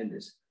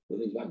 tremendous.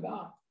 Living by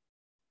God.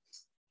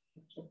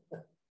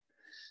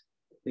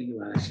 Think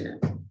about Hashem.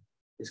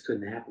 This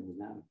couldn't happen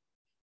without him.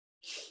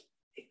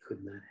 It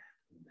could not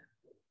happen without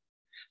him.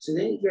 So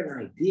then you get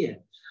an idea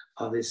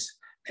of this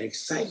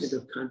excitement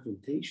of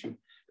confrontation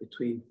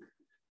between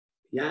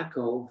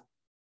Yaakov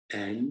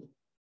and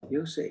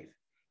Yosef.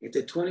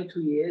 After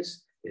 22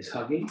 years, there's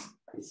hugging,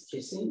 there's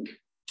kissing,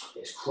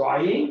 there's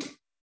crying,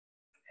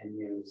 and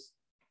there's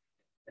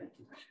thank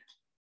you,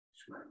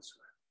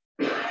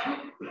 Hashem.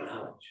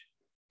 Knowledge.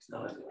 It's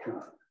not like the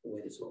truth, the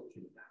way this all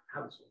came about,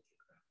 how this all came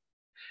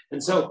about.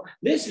 And so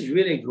this is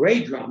really a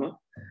great drama,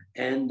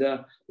 and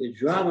the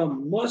drama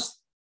must,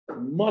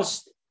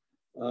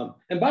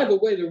 and by the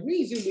way, the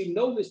reason we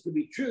know this to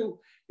be true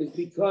is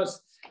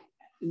because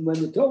when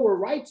the Torah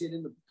writes it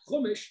in the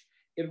Chumash,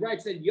 it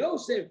writes that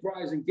Yosef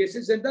cries and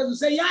kisses and doesn't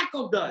say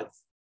Yaakov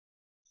does.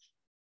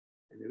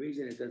 And the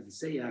reason it doesn't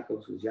say Yaakov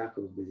is because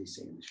Yaakov is busy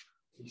saying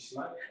the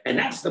Shema. And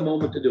that's the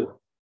moment to do it.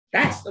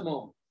 That's the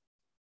moment.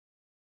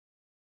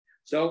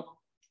 So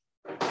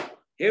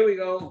here we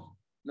go.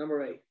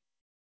 Number 8.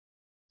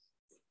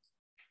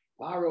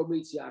 Paro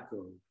meets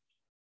Yaakov,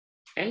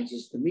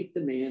 anxious to meet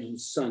the man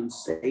whose son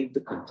saved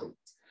the country.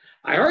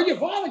 I heard your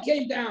father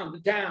came down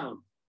to town.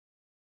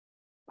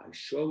 I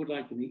sure would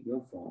like to meet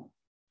your father.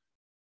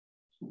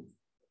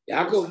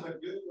 Yaakov,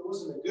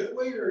 was it a good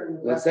way or?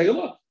 Let's take a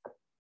look.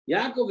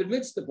 Yaakov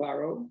admits to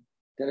Paro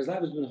that his life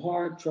has been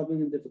hard,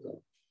 troubling, and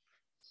difficult.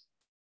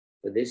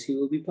 For this, he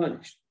will be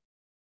punished.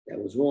 That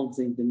was wrong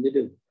thing for him to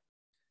do.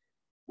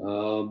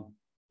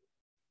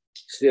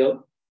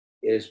 Still,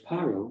 it is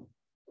Paro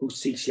who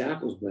seeks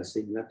Yaakov's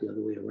blessing, not the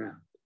other way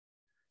around.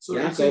 So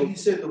Yaakov, he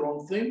said the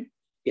wrong thing?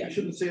 Yeah. You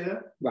shouldn't say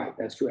that? Right,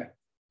 that's correct.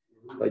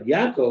 But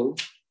Yaakov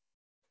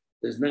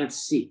does not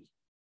seek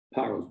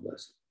Paro's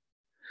blessing.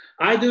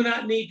 I do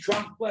not need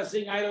Trump's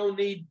blessing. I don't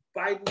need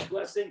Biden's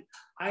blessing.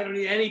 I don't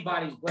need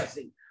anybody's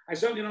blessing. I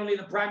certainly don't need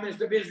the Prime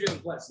Minister of Israel's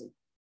blessing.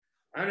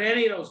 I don't need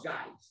any of those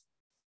guys.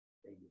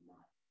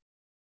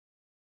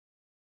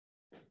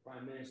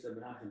 Prime Minister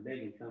Menachem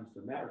Begin comes to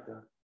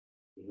America.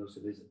 He goes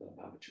to visit the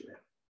Lubavitcher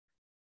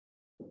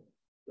Rebbe.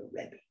 The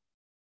Rebbe.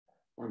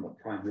 I'm the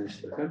Prime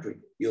Minister of the country.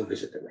 You'll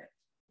visit the Rebbe.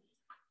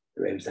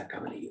 The Rebbe's not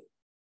coming to you.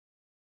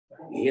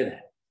 You hear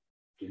that?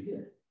 You hear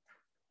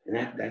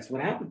that? And that's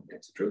what happened.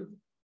 That's the truth.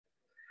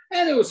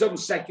 And there were some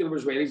secular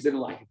Israelis didn't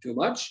like it too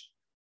much.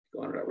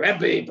 Going to the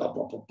Rebbe, blah,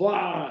 blah, blah,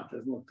 blah.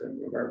 Doesn't look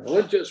very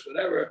religious,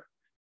 whatever.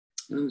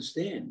 I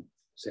understand,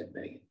 said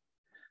Begin.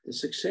 The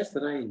success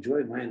that I enjoy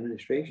in my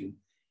administration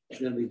is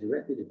going to be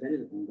directly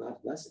dependent upon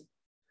God's blessing.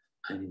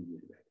 I need the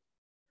Rebbe.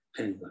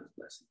 I need God's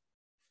blessing.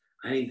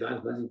 I need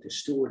God's blessing to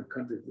steward the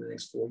country for the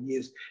next 4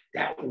 years.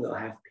 That will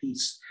have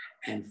peace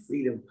and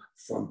freedom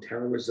from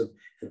terrorism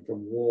and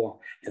from war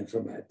and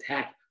from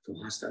attack from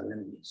hostile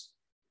enemies.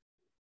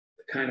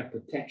 The kind of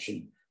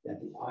protection that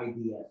the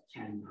IDF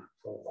cannot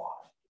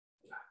provide.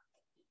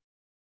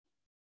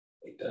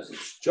 It does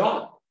its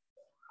job,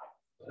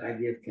 but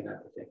IDF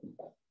cannot protect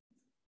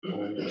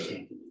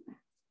me.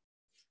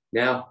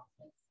 Now,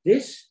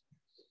 this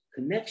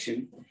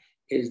connection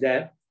is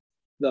that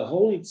the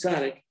Holy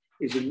Tzaddik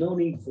is in no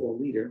need for a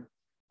leader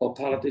or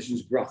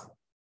politician's bracha.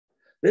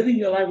 Living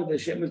your life with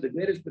Hashem is the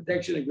greatest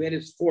protection and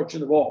greatest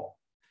fortune of all.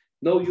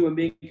 No human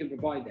being can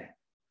provide that.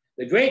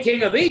 The great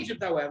king of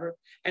Egypt, however,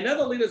 and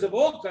other leaders of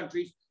all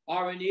countries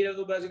are in need of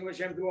the blessing of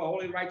Hashem through a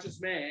holy, righteous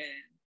man.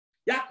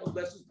 Yaakov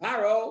blesses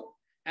Paro,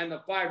 and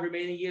the 5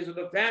 remaining years of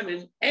the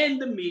famine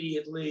end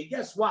immediately.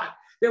 Guess what?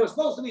 There were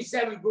supposed to be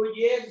 7 good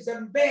years and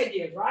 7 bad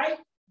years, right?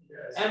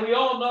 Yes. And we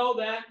all know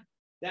that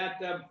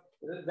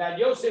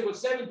Yosef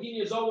was 17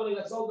 years old when he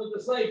got sold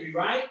into slavery,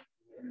 right?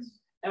 Yes.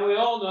 And we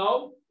all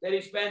know that he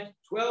spent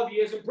 12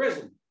 years in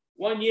prison.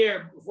 1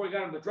 year before he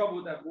got into trouble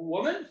with that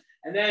woman,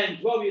 and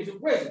then 12 years in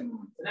prison.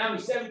 So now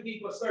he's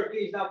 17 plus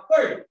 13, he's now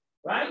 30,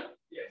 right?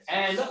 Yes.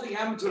 And nothing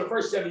happened for the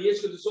first 7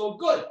 years because it's all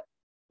good.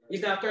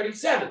 He's now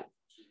 37.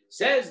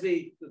 Says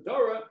the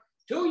Torah,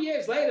 2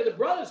 years later, the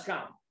brothers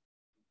come.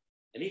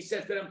 And he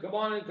says to them, come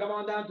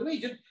on down to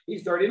Egypt.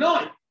 He's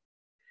 39.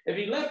 If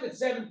he left at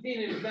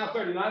 17 and he's now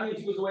 39, means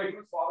he was away from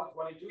his father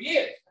 22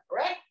 years,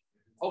 correct?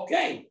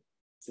 Okay.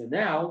 So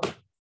now,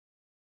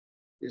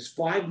 there's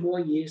 5 more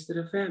years to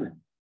the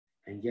famine.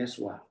 And guess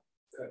what?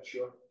 Cut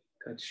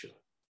short.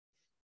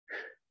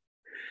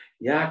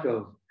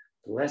 Yaakov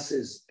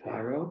blesses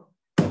Paro,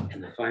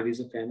 and the 5 years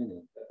of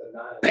famine,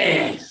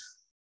 bam!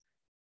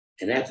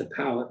 And that's a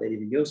power that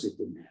even Yosef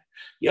didn't have.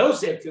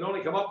 Yosef could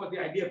only come up with the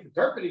idea of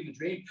interpreting the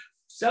dream,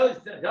 telling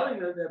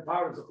the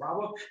power is a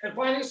problem, and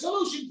finding a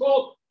solution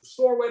called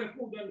store away the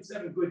food during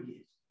 7 good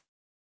years.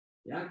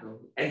 Yaakov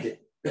ends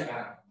it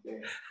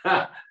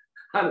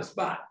on the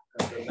spot.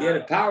 He had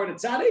the power of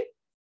the tzaddik.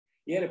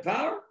 He had the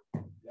power.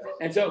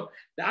 And so,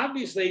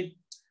 obviously,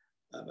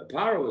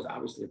 Paro was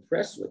obviously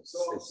impressed with. So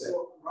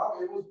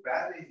Rob, it was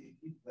bad that he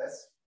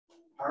blessed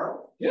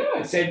Paro?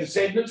 Yeah, it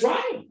saved the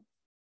tribe.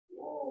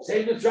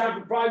 Saved the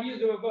tribe for 5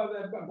 years.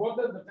 Brought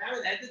them the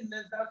famine. That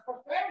was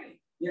prosperity.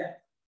 Yeah.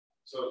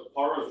 So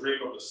Paro's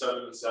dream of the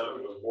 7 and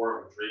 7 was more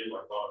of a dream,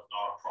 like not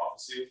a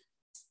prophecy,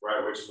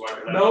 right? Which is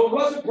why. No, it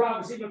was a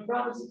prophecy, but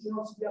prophecy can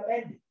also be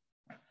upended.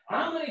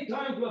 How many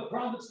times were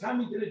prophets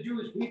coming to the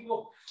Jewish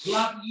people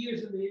throughout the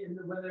years when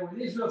they were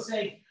in Israel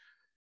saying,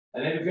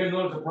 and then if you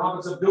notice the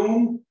prophets of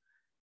doom,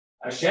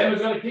 Hashem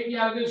is going to kick you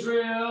out of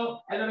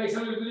Israel, and then make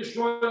something to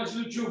destroy us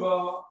in the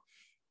tshuva.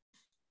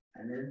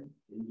 And then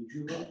in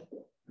the tshuva,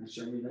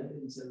 Hashem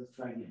relented and said, let's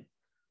try again.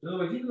 In other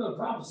words, even though the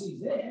prophecy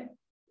is there,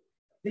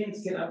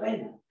 things can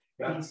upend it.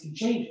 Things can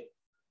change it.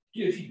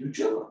 If you do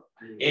tshuva.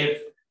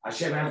 If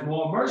Hashem has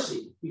more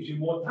mercy, gives you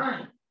more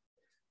time.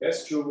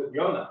 That's true with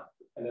Yonah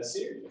and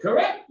Assyria.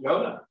 Correct.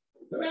 Yonah.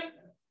 Correct.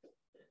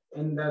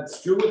 And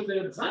that's true with the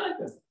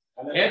Hanukkah.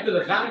 After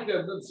the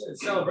Hanukkah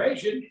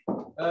celebration,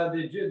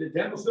 the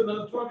temple stood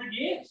another 200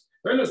 years.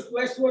 During those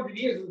last 200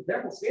 years of the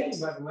temple standing,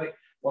 by the way,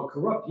 were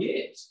corrupt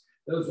years.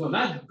 Those were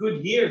not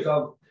good years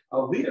of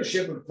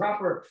leadership of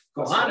proper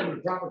Kohanim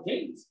and proper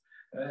kings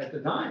at the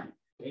time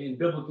in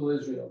biblical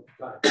Israel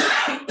at the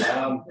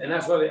time. And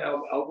that's why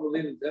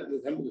ultimately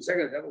the temple, the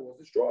second temple, was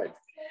destroyed.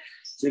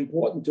 It's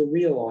important to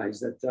realize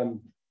that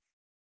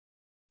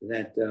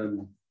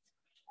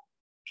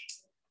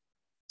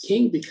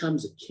king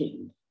becomes a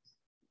king,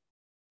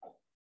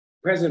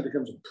 president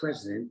becomes a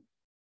president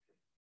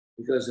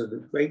because of the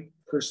great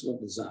personal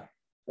desire.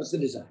 What's the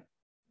desire?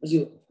 What's he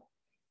looking for?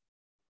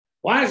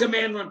 Why does a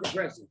man run for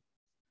president?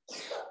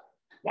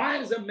 Why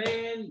does a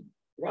man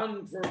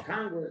run for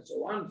Congress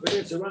or run for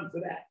this or run for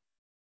that?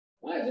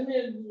 Why does a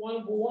man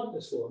want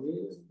this for? I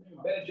mean,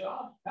 a better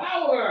job?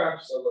 Power,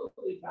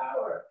 absolutely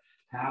power.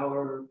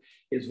 Power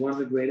is one of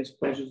the greatest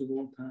pleasures of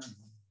all time.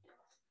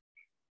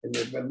 And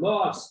the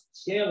lost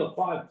scale of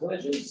 5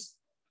 pleasures,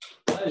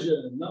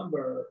 pleasure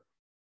number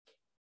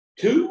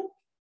 2,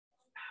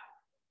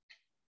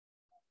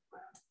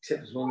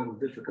 except it's one little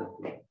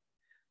difficulty.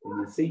 When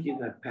you think you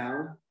got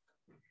power,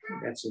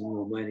 that's when the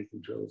Almighty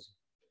controls you.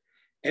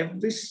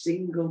 Every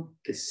single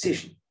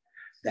decision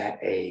that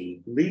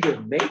a leader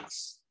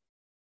makes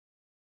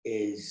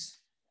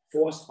is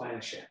forced by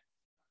Hashem.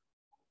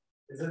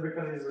 Is it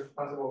because he's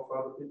responsible for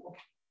other people?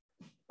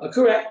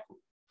 Correct.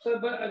 So,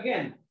 but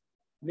again,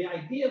 the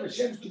idea of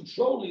Hashem's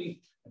controlling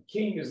a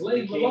king is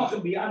laying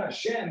malachim beyond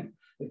Hashem.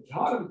 The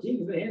heart of the king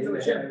is in the hands of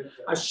Hashem.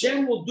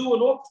 Hashem will do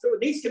an order what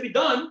needs to be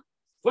done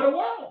for the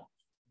world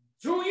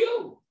through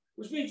you,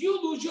 which means you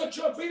lose your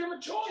freedom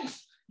of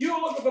choice. You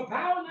were looking for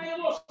power, now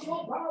you lost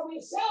your power for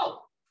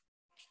yourself.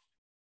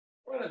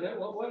 What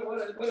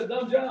a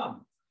dumb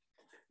job.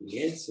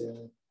 The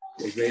answer,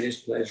 the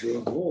greatest pleasure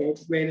of all,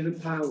 greater than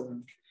power,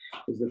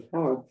 is the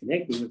power of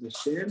connecting with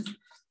Hashem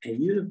and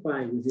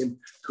unifying with Him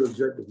to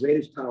exert the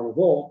greatest power of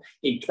all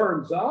in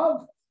terms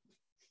of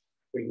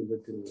bringing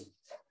good to the world.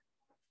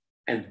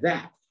 And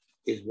that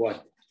is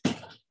what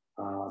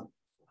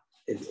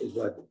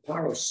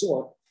Paro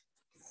sought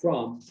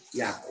from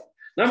Yaakov.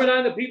 Number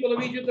 9, the people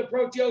of Egypt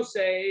approach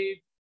Yosef,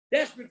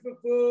 desperate for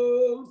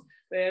food.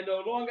 They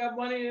no longer have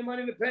money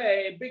to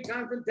pay. Big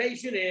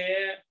confrontation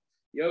here.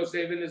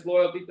 Yosef, in his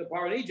loyalty to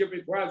Paro in Egypt,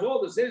 requires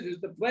all the citizens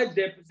to pledge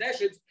their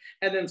possessions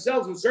and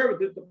themselves in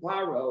servitude to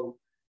Paro,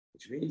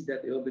 which means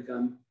that they'll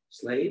become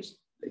slaves.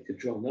 They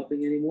control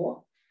nothing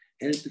anymore,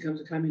 and it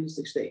becomes a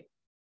communistic state.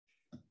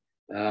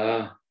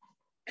 And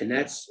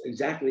that's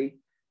exactly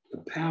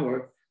the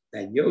power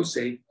that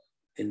Yosef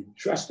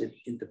entrusted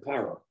into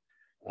Paro.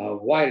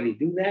 Why did he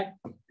do that?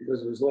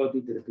 Because of his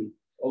loyalty to the people,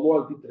 or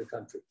loyalty to the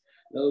country.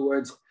 In other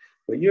words,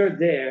 when you're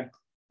there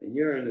and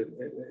you're in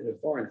a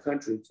foreign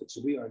country, such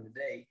as we are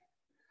today,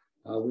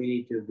 we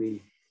need to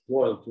be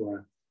loyal to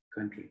our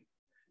country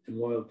and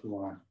loyal to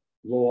our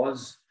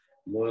laws,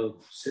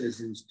 loyal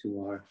citizens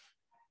to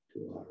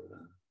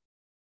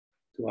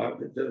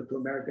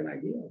American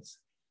ideals.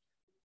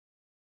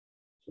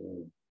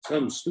 So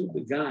some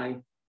stupid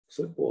guy,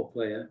 football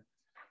player,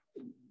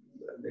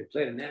 they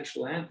played a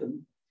national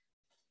anthem.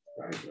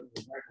 Right?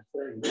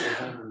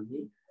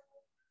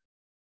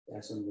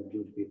 That's something the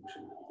Jewish people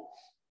should do.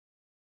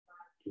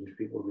 Jewish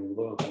people are being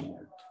loyal to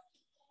that.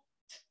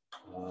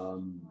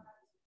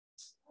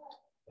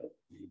 But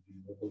maybe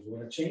liberals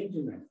want to change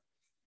in that.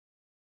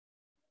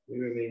 We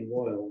remain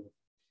loyal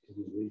to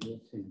the original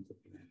tenets of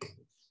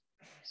humanity.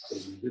 So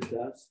be good to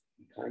us,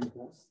 be kind to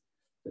us,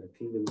 that a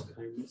kingdom of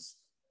kindness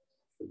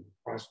will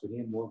prosper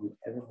here more than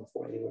ever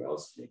before anywhere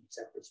else,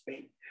 except for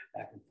Spain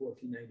back in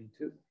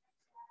 1492.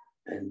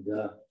 And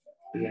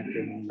we have to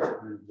remain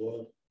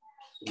loyal.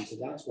 So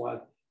that's why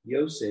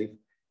Yosef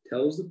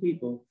tells the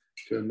people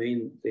to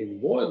remain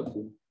loyal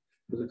to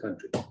the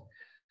country.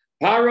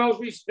 Paro's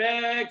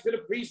respect for the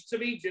priests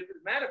of Egypt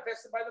is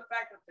manifested by the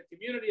fact that the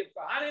community of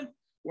Kohanim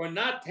were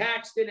not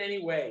taxed in any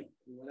way.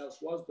 Everyone else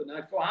was, but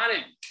not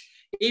Kohanim.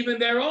 Even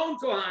their own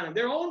Kohanim,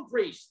 their own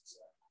priests,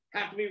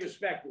 have to be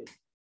respected.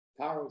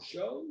 Paro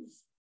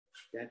shows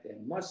that there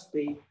must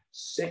be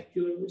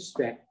secular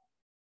respect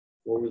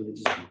for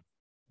religious people.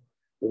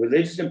 The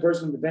religious and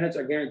personal independence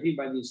are guaranteed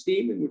by the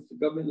esteem in which the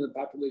government and the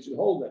population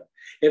hold them.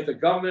 If the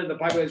government and the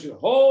population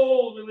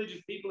hold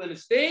religious people in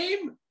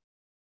esteem,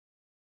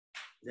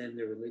 then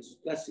the religious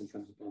blessing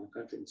comes upon the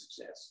country and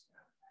success.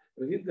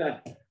 But if you've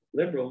got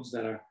liberals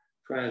that are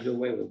trying to do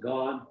away with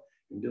God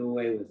and do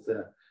away with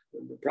the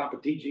proper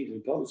teachings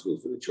in public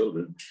schools for the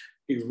children,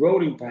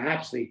 eroding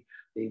perhaps the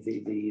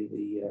very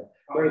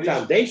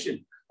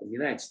foundation of the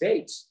United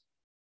States,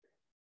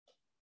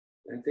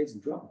 the United States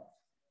in trouble.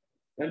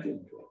 The country's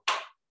in trouble.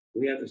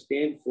 We have to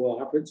stand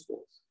for our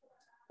principles.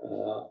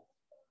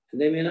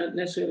 And they may not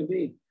necessarily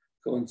be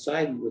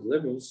coinciding with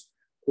liberals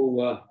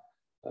who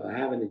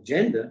have an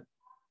agenda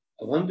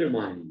of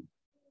undermining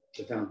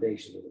the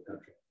foundation of the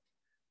country.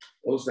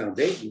 Those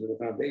foundations are the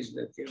foundations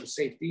that give us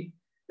safety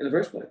in the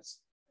first place.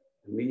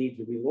 And we need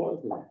to be loyal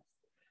to that.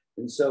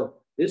 And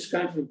so this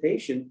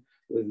confrontation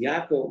with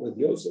Yaakov, with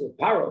Yosef, with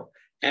Paro,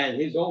 and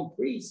his own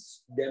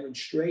priests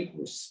demonstrate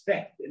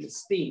respect and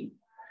esteem.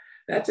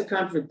 That's a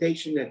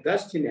confrontation that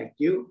does connect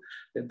you,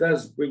 that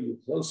does bring you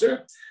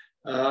closer,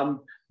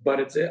 but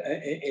it's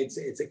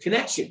a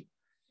connection.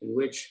 in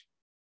which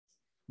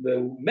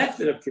the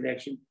method of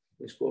connection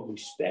is called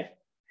respect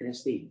and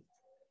esteem.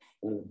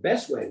 One of the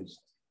best ways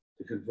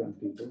to confront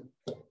people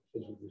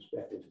is with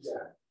respect and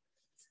esteem.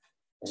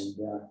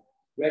 And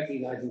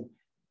recognizing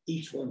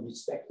each one's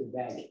respective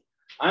value.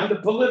 I'm the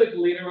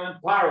political leader on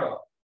Parsha,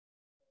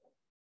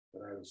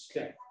 but I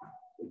respect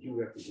what you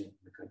represent in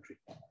the country,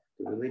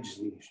 the religious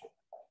leadership,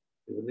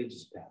 the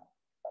religious power.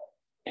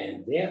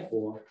 And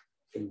therefore,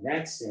 in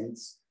that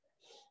sense,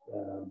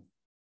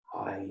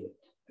 I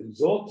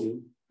exalt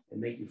you and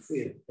make you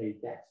free to pay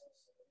taxes.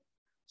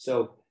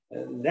 So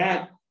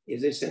that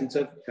is a sense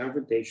of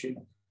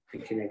confrontation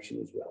and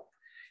connection as well.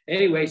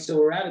 Anyway, so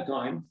we're out of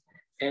time.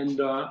 And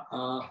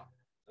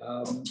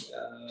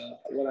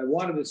what I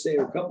wanted to say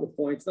are a couple of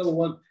points. Number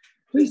one,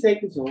 please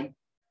take this home.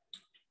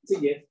 It's a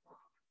gift.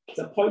 It's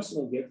a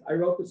personal gift. I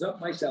wrote this up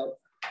myself.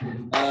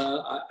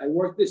 I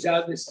worked this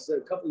out. This is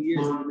a couple of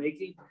years in the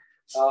making.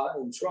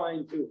 And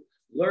trying to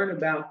learn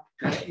about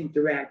how to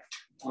interact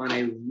on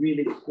a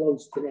really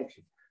close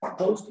connection.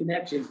 Close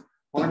connections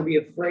aren't to be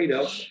afraid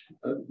of.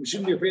 We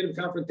shouldn't be afraid of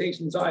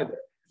confrontations either.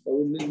 But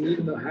we need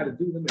to know how to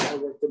do them and how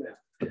to work them out.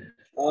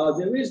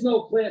 There is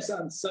no class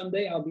on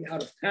Sunday. I'll be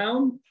out of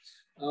town.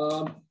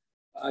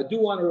 I do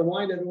want to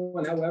remind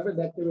everyone, however,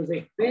 that there is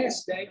a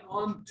fast day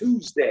on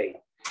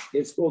Tuesday.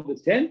 It's called the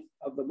 10th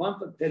of the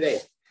month of today.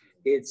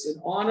 It's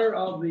in honor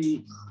of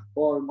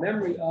or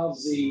memory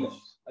of the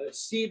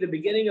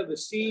beginning of the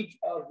siege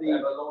of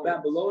the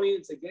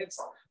Babylonians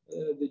against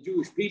the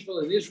Jewish people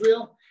in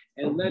Israel,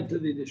 and led to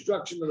the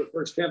destruction of the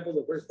first temple,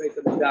 the first Beit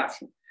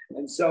HaMikdash.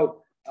 And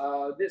so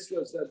this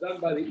was done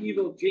by the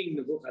evil king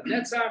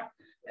Nebuchadnezzar.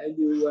 And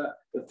the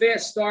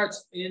fast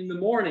starts in the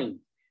morning,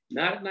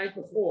 not at night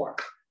before.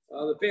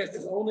 The fast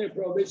is only a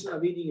prohibition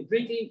of eating and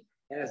drinking.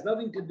 It has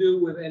nothing to do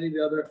with any of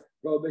the other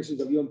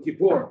prohibitions of Yom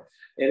Kippur.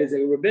 It is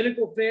a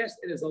rabbinical fast.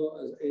 It is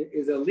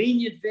a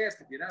lenient fast.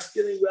 If you're not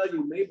feeling well,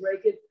 you may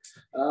break it.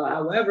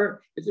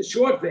 However, it's a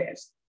short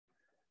fast.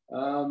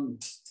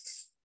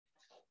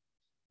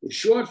 The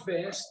short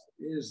fast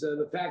is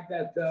the fact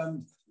that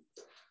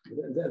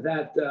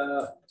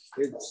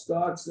it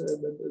starts,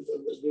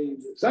 the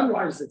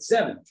sunrise at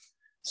 7.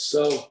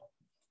 So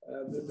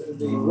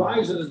the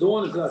rise of the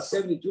dawn is about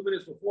 72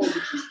 minutes before,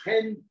 which is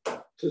 10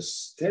 to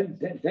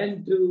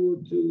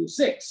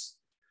 6.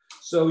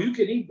 So you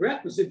can eat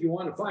breakfast if you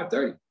want at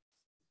 5:30.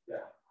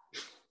 Yeah.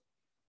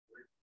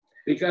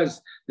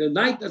 Because the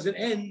night doesn't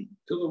end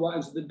till the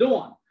rise of the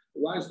dawn.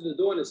 The rise of the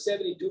dawn is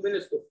 72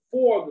 minutes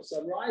before the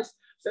sunrise.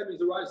 That means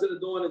the rise of the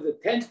dawn is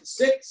at 10 to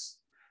 6,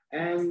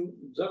 and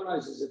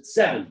sunrise is at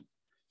 7.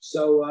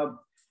 So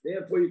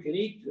therefore, you can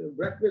eat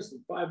breakfast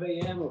at 5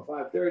 a.m. or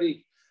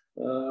 5:30,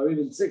 or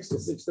even 6 to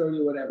 6:30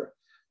 or whatever.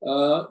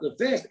 The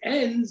fast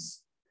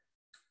ends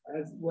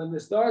when the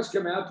stars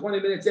come out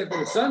 20 minutes after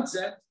the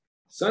sunset.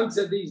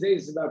 Sunset these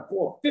days is about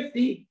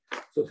 4:50,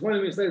 so 20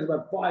 minutes later is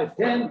about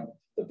 5:10.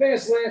 The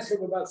fast lasts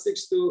from about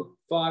 6 to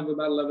 5,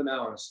 about 11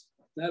 hours.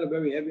 Not a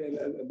very heavy,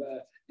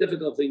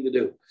 difficult thing to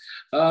do.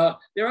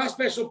 There are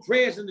special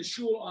prayers in the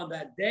shul on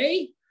that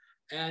day,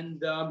 and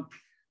the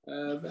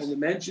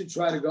men should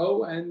try to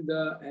go and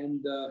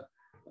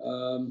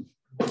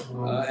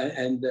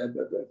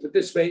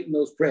participate in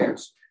those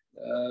prayers.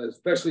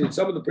 Especially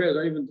some of the prayers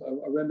are even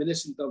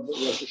reminiscent of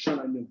Rosh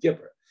Hashanah and Yom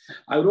Kippur.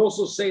 I would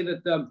also say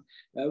that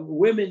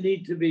women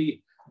need to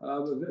be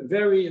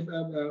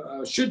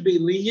should be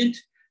lenient,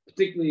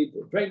 particularly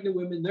pregnant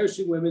women,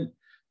 nursing women.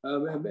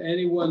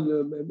 Anyone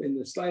in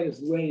the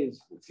slightest way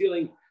is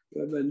feeling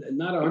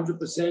not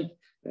 100%,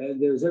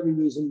 there's every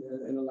reason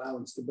and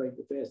allowance to break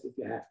the fast if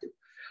you have to.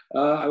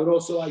 I would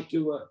also like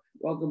to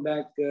welcome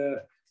back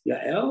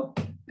Yael.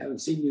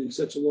 Haven't seen you in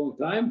such a long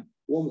time.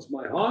 Warms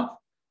my heart.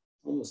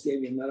 Almost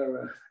gave you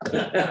another,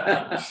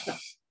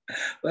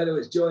 but it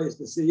was joyous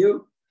to see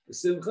you, to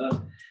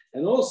Simcha,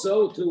 and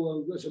also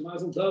to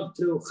Mazel Tov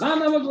to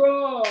Chana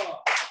Magro.